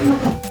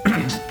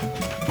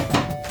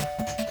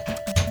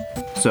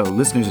 So,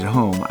 listeners at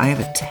home, I have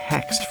a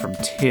text from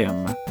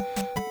Tim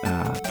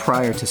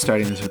prior to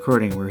starting this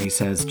recording where he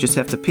says, just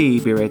have to pee,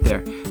 be right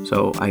there.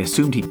 So, I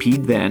assumed he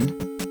peed then,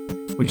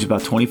 which is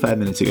about 25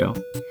 minutes ago.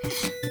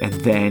 And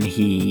then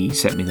he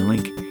sent me the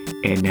link,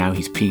 and now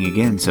he's peeing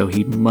again, so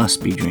he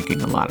must be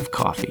drinking a lot of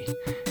coffee,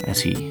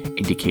 as he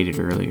indicated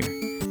earlier.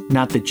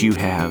 Not that you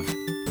have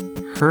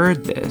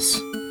heard this,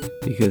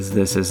 because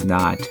this is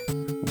not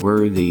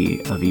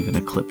worthy of even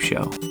a clip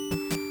show.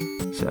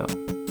 So,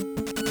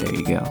 there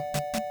you go.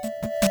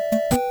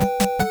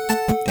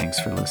 Thanks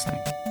for listening.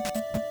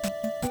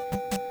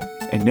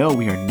 And no,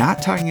 we are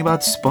not talking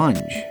about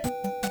Sponge.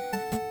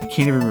 I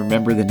can't even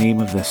remember the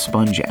name of the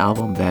Sponge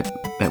album that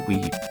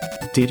we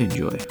did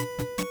enjoy.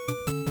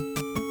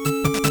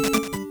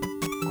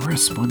 Or a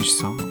Sponge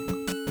song.